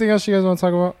 Is there anything else you guys want to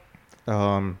talk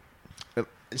about?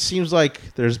 It seems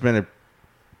like there's been a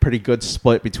pretty good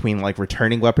split between like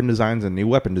returning weapon designs and new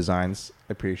weapon designs.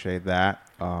 I appreciate that.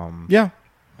 Yeah.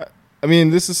 I mean,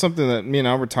 this is something that me and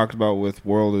Albert talked about with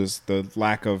World is the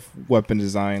lack of weapon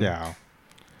design. Yeah.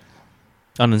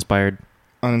 Uninspired.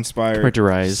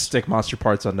 Characterized. Stick monster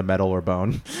parts onto metal or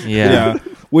bone. Yeah.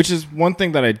 Which is one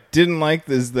thing that I didn't like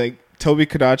is like Tobi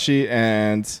Kadachi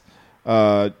and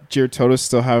Jirtoto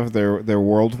still have their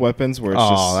world weapons where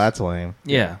it's that's lame.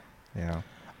 Yeah.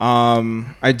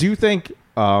 I do think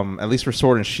at least for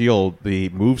Sword and Shield the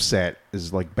moveset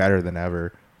is like better than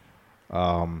ever.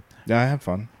 Yeah, I had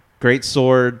fun. Great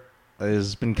Sword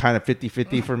has been kind of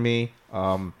 50-50 for me.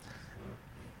 I'm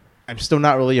still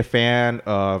not really a fan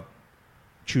of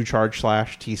True Charge /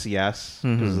 TCS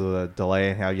because of the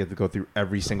delay and how you have to go through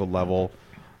every single level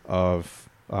of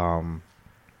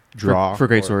draw for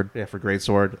Greatsword. Yeah, for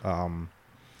Greatsword.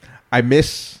 I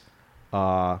miss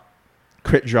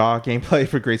crit draw gameplay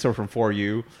for Greatsword from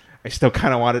 4U. I still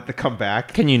kind of want it to come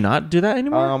back. Can you not do that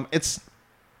anymore? It's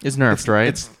nerfed,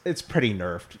 right? It's pretty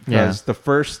nerfed because the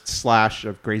first slash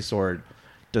of Greatsword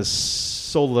does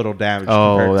so little damage.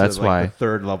 Oh, that's to, why the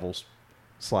third level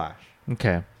slash.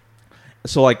 Okay.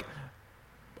 So like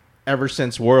ever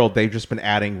since World, they've just been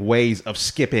adding ways of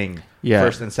skipping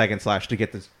first and second slash to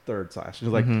get this third slash.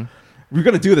 It's like we're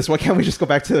gonna do this. Why can't we just go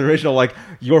back to the original? Like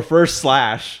your first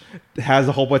slash has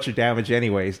a whole bunch of damage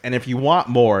anyways, and if you want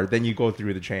more, then you go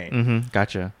through the chain. Mm-hmm.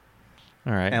 Gotcha.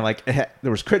 All right. And like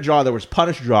there was crit draw, there was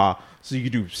punish draw, so you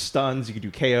could do stuns, you could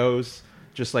do KOs,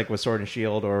 just like with Sword and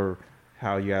Shield, or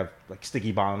how you have like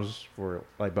sticky bombs for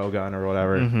like bowgun or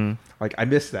whatever. Mm-hmm. Like I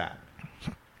miss that.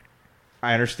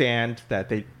 I understand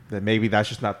that maybe that's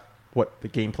just not what the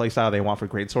gameplay style they want for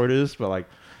Greatsword is, but like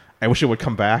I wish it would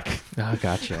come back. Oh,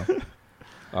 gotcha.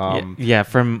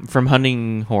 From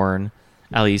Hunting Horn,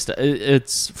 at least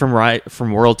it's from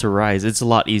World to Rise. It's a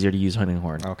lot easier to use Hunting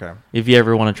Horn. Okay. If you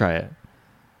ever want to try it,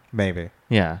 maybe.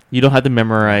 Yeah, you don't have to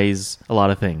memorize a lot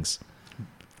of things.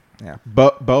 Yeah,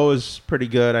 bow is pretty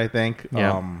good, I think.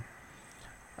 Yeah.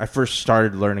 I first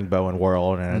started learning bow in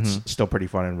World, and it's still pretty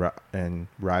fun in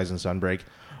Rise and Sunbreak.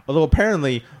 Although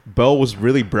apparently bow was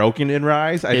really broken in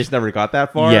Rise, I just never got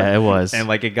that far. Yeah, it was, and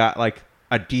like it got like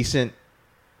a decent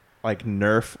like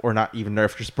nerf, or not even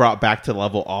nerf, just brought back to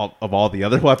level of all the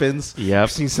other weapons. Yeah,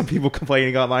 I've seen some people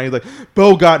complaining online like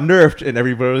bow got nerfed, and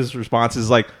everybody's response is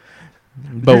like,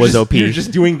 bow was OP. You're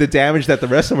just doing the damage that the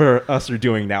rest of us are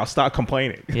doing now. Stop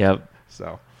complaining. Yep.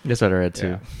 So that's what I read too.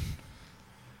 Yeah.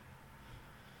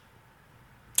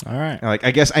 All right. Like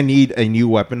I guess I need a new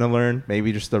weapon to learn,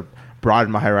 maybe just to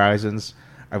broaden my horizons.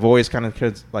 I've always kind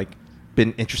of like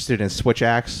been interested in switch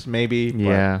axe, maybe.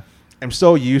 Yeah. I'm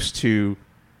so used to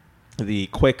the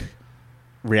quick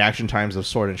reaction times of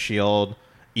Sword and Shield,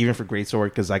 even for Greatsword,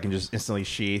 because I can just instantly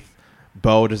sheath.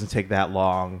 Bow doesn't take that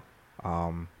long.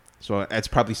 So that's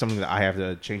probably something that I have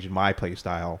to change in my play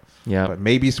style. Yeah. But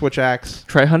maybe switch axe.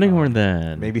 Try Hunting Horn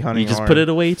then. Maybe Hunting Horn. You just put it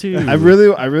away too. I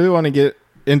really want to get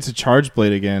into Charge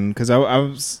Blade again, because I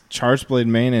was Charge Blade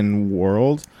main in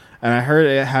World, and I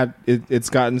heard it's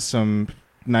gotten some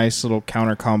nice little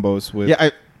counter combos with. Yeah,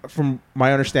 from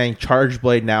my understanding, Charge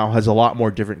Blade now has a lot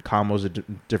more different combos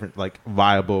and different like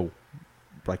viable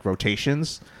like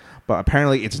rotations, but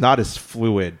apparently it's not as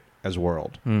fluid as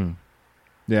World.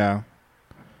 Yeah.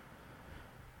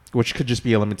 Which could just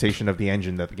be a limitation of the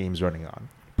engine that the game's running on.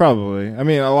 Probably. I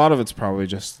mean, a lot of it's probably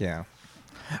just... Yeah.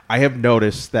 I have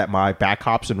noticed that my back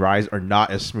hops in Rise are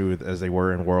not as smooth as they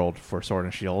were in World for Sword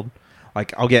and Shield.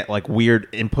 Like, I'll get, like, weird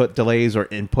input delays or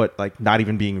input, like, not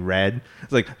even being read.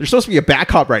 It's like, there's supposed to be a back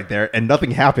hop right there, and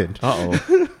nothing happened.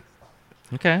 Uh-oh.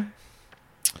 Okay.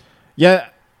 Yeah.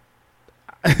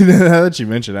 Now that you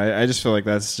mentioned, I just feel like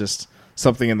that's just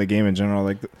something in the game in general.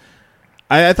 Like...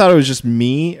 I thought it was just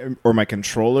me or my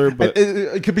controller, but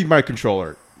it could be my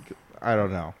controller. I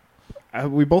don't know.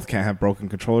 We both can't have broken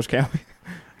controllers, can we?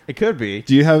 It could be.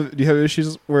 Do you have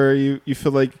issues where you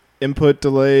feel like input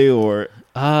delay or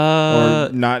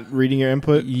not reading your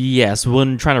input? Yes,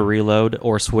 when trying to reload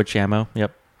or switch ammo.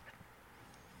 Yep.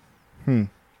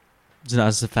 It's not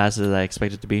as fast as I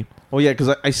expect it to be. Well, yeah,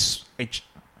 because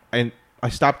I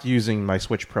stopped using my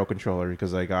Switch Pro controller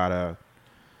because I got a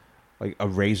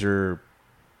Razer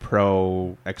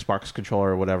Pro Xbox controller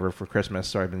or whatever for Christmas,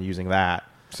 so I've been using that.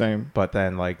 Same. But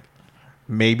then like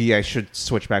maybe I should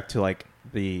switch back to like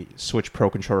the Switch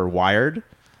Pro controller wired,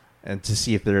 and to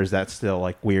see if there's that still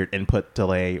like weird input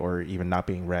delay or even not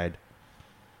being read.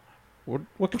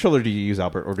 What controller do you use,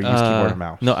 Albert, or do you use keyboard and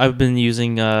mouse? No, I've been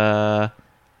using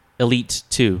Elite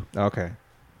 2. Okay.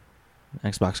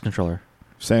 Xbox controller.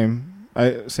 Same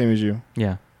as you.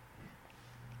 Yeah.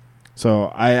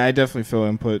 So I definitely feel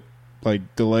input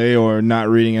like delay or not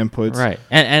reading inputs. Right.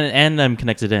 And I'm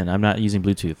connected in. I'm not using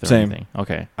Bluetooth or anything.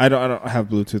 Okay. I don't have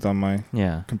Bluetooth on my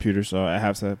computer, so I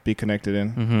have to be connected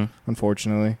in,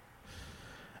 unfortunately.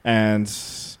 And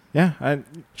yeah,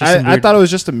 I thought it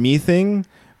was just a me thing,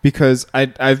 because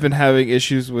I've been having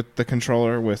issues with the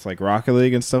controller with like Rocket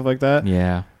League and stuff like that.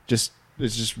 Yeah. It's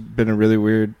just been a really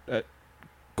weird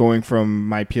going from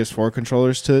my PS4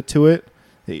 controllers to it.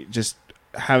 Just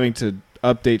having to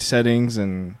update settings,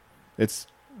 and it's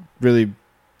really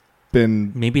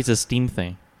been... Maybe it's a Steam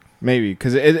thing. Maybe,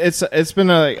 because it's been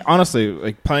honestly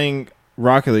like playing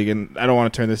Rocket League, and I don't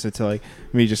want to turn this into like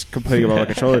me just complaining about my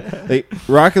controller. Like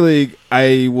Rocket League,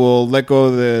 I will let go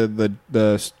of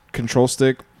the control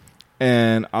stick,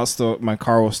 and my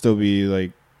car will still be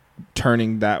like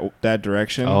turning that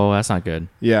direction. Oh, that's not good.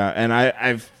 Yeah,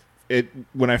 and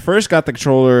when I first got the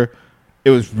controller, it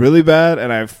was really bad,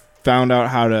 and I've found out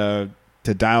how to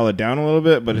dial it down a little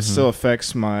bit, but it still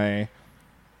affects my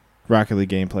Rocket League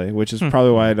gameplay, which is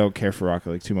probably why I don't care for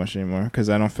Rocket League too much anymore, because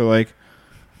I don't feel like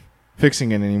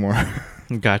fixing it anymore.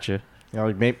 Gotcha.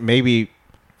 Like maybe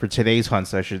for today's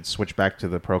hunts, I should switch back to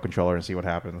the Pro controller and see what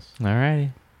happens. All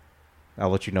right. I'll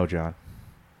let you know, John.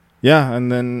 Yeah,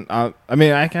 and then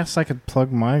I guess I could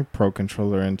plug my Pro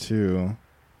controller in too.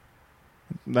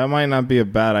 That might not be a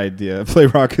bad idea. Play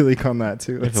Rocket League on that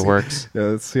too. If it works. Yeah,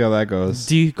 let's see how that goes.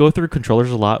 Do you go through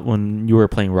controllers a lot when you were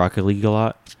playing Rocket League a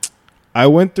lot? I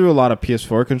went through a lot of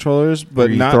PS4 controllers, but Were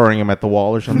you not throwing them at the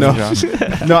wall or something. No,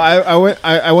 John? no.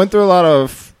 I went through a lot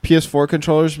of PS4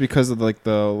 controllers because of like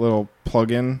the little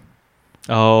plug-in.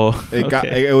 Oh,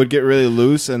 it would get really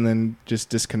loose and then just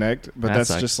disconnect. But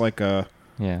that's just like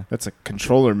that's a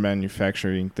controller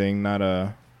manufacturing thing, not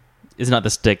a. It's not the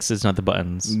sticks. It's not the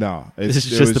buttons. No, it's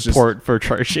just the port for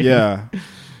charging. Yeah,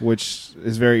 which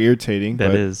is very irritating.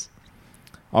 That is.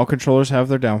 All controllers have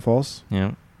their downfalls.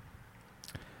 Yeah.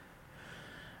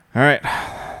 All right.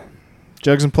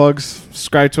 Jugs and plugs.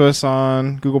 Subscribe to us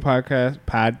on Google Podcast,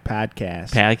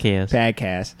 Podcast,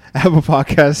 Apple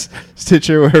Podcasts,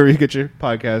 Stitcher, wherever you get your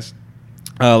podcast.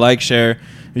 Like, share.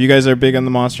 If you guys are big on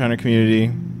the Monster Hunter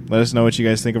community, let us know what you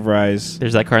guys think of Rise.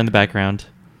 There's that car in the background.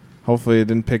 Hopefully it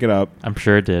didn't pick it up. I'm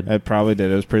sure it did. It probably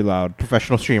did. It was pretty loud.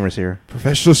 Professional streamers here.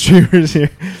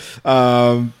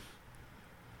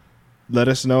 Let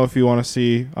us know if you want to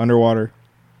see underwater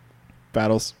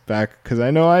battles back, because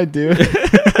I know I do.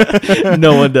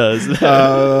 No one does. This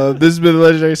has been the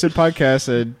Legendary Sid Podcast,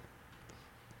 and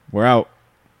we're out.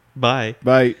 Bye.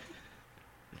 Bye.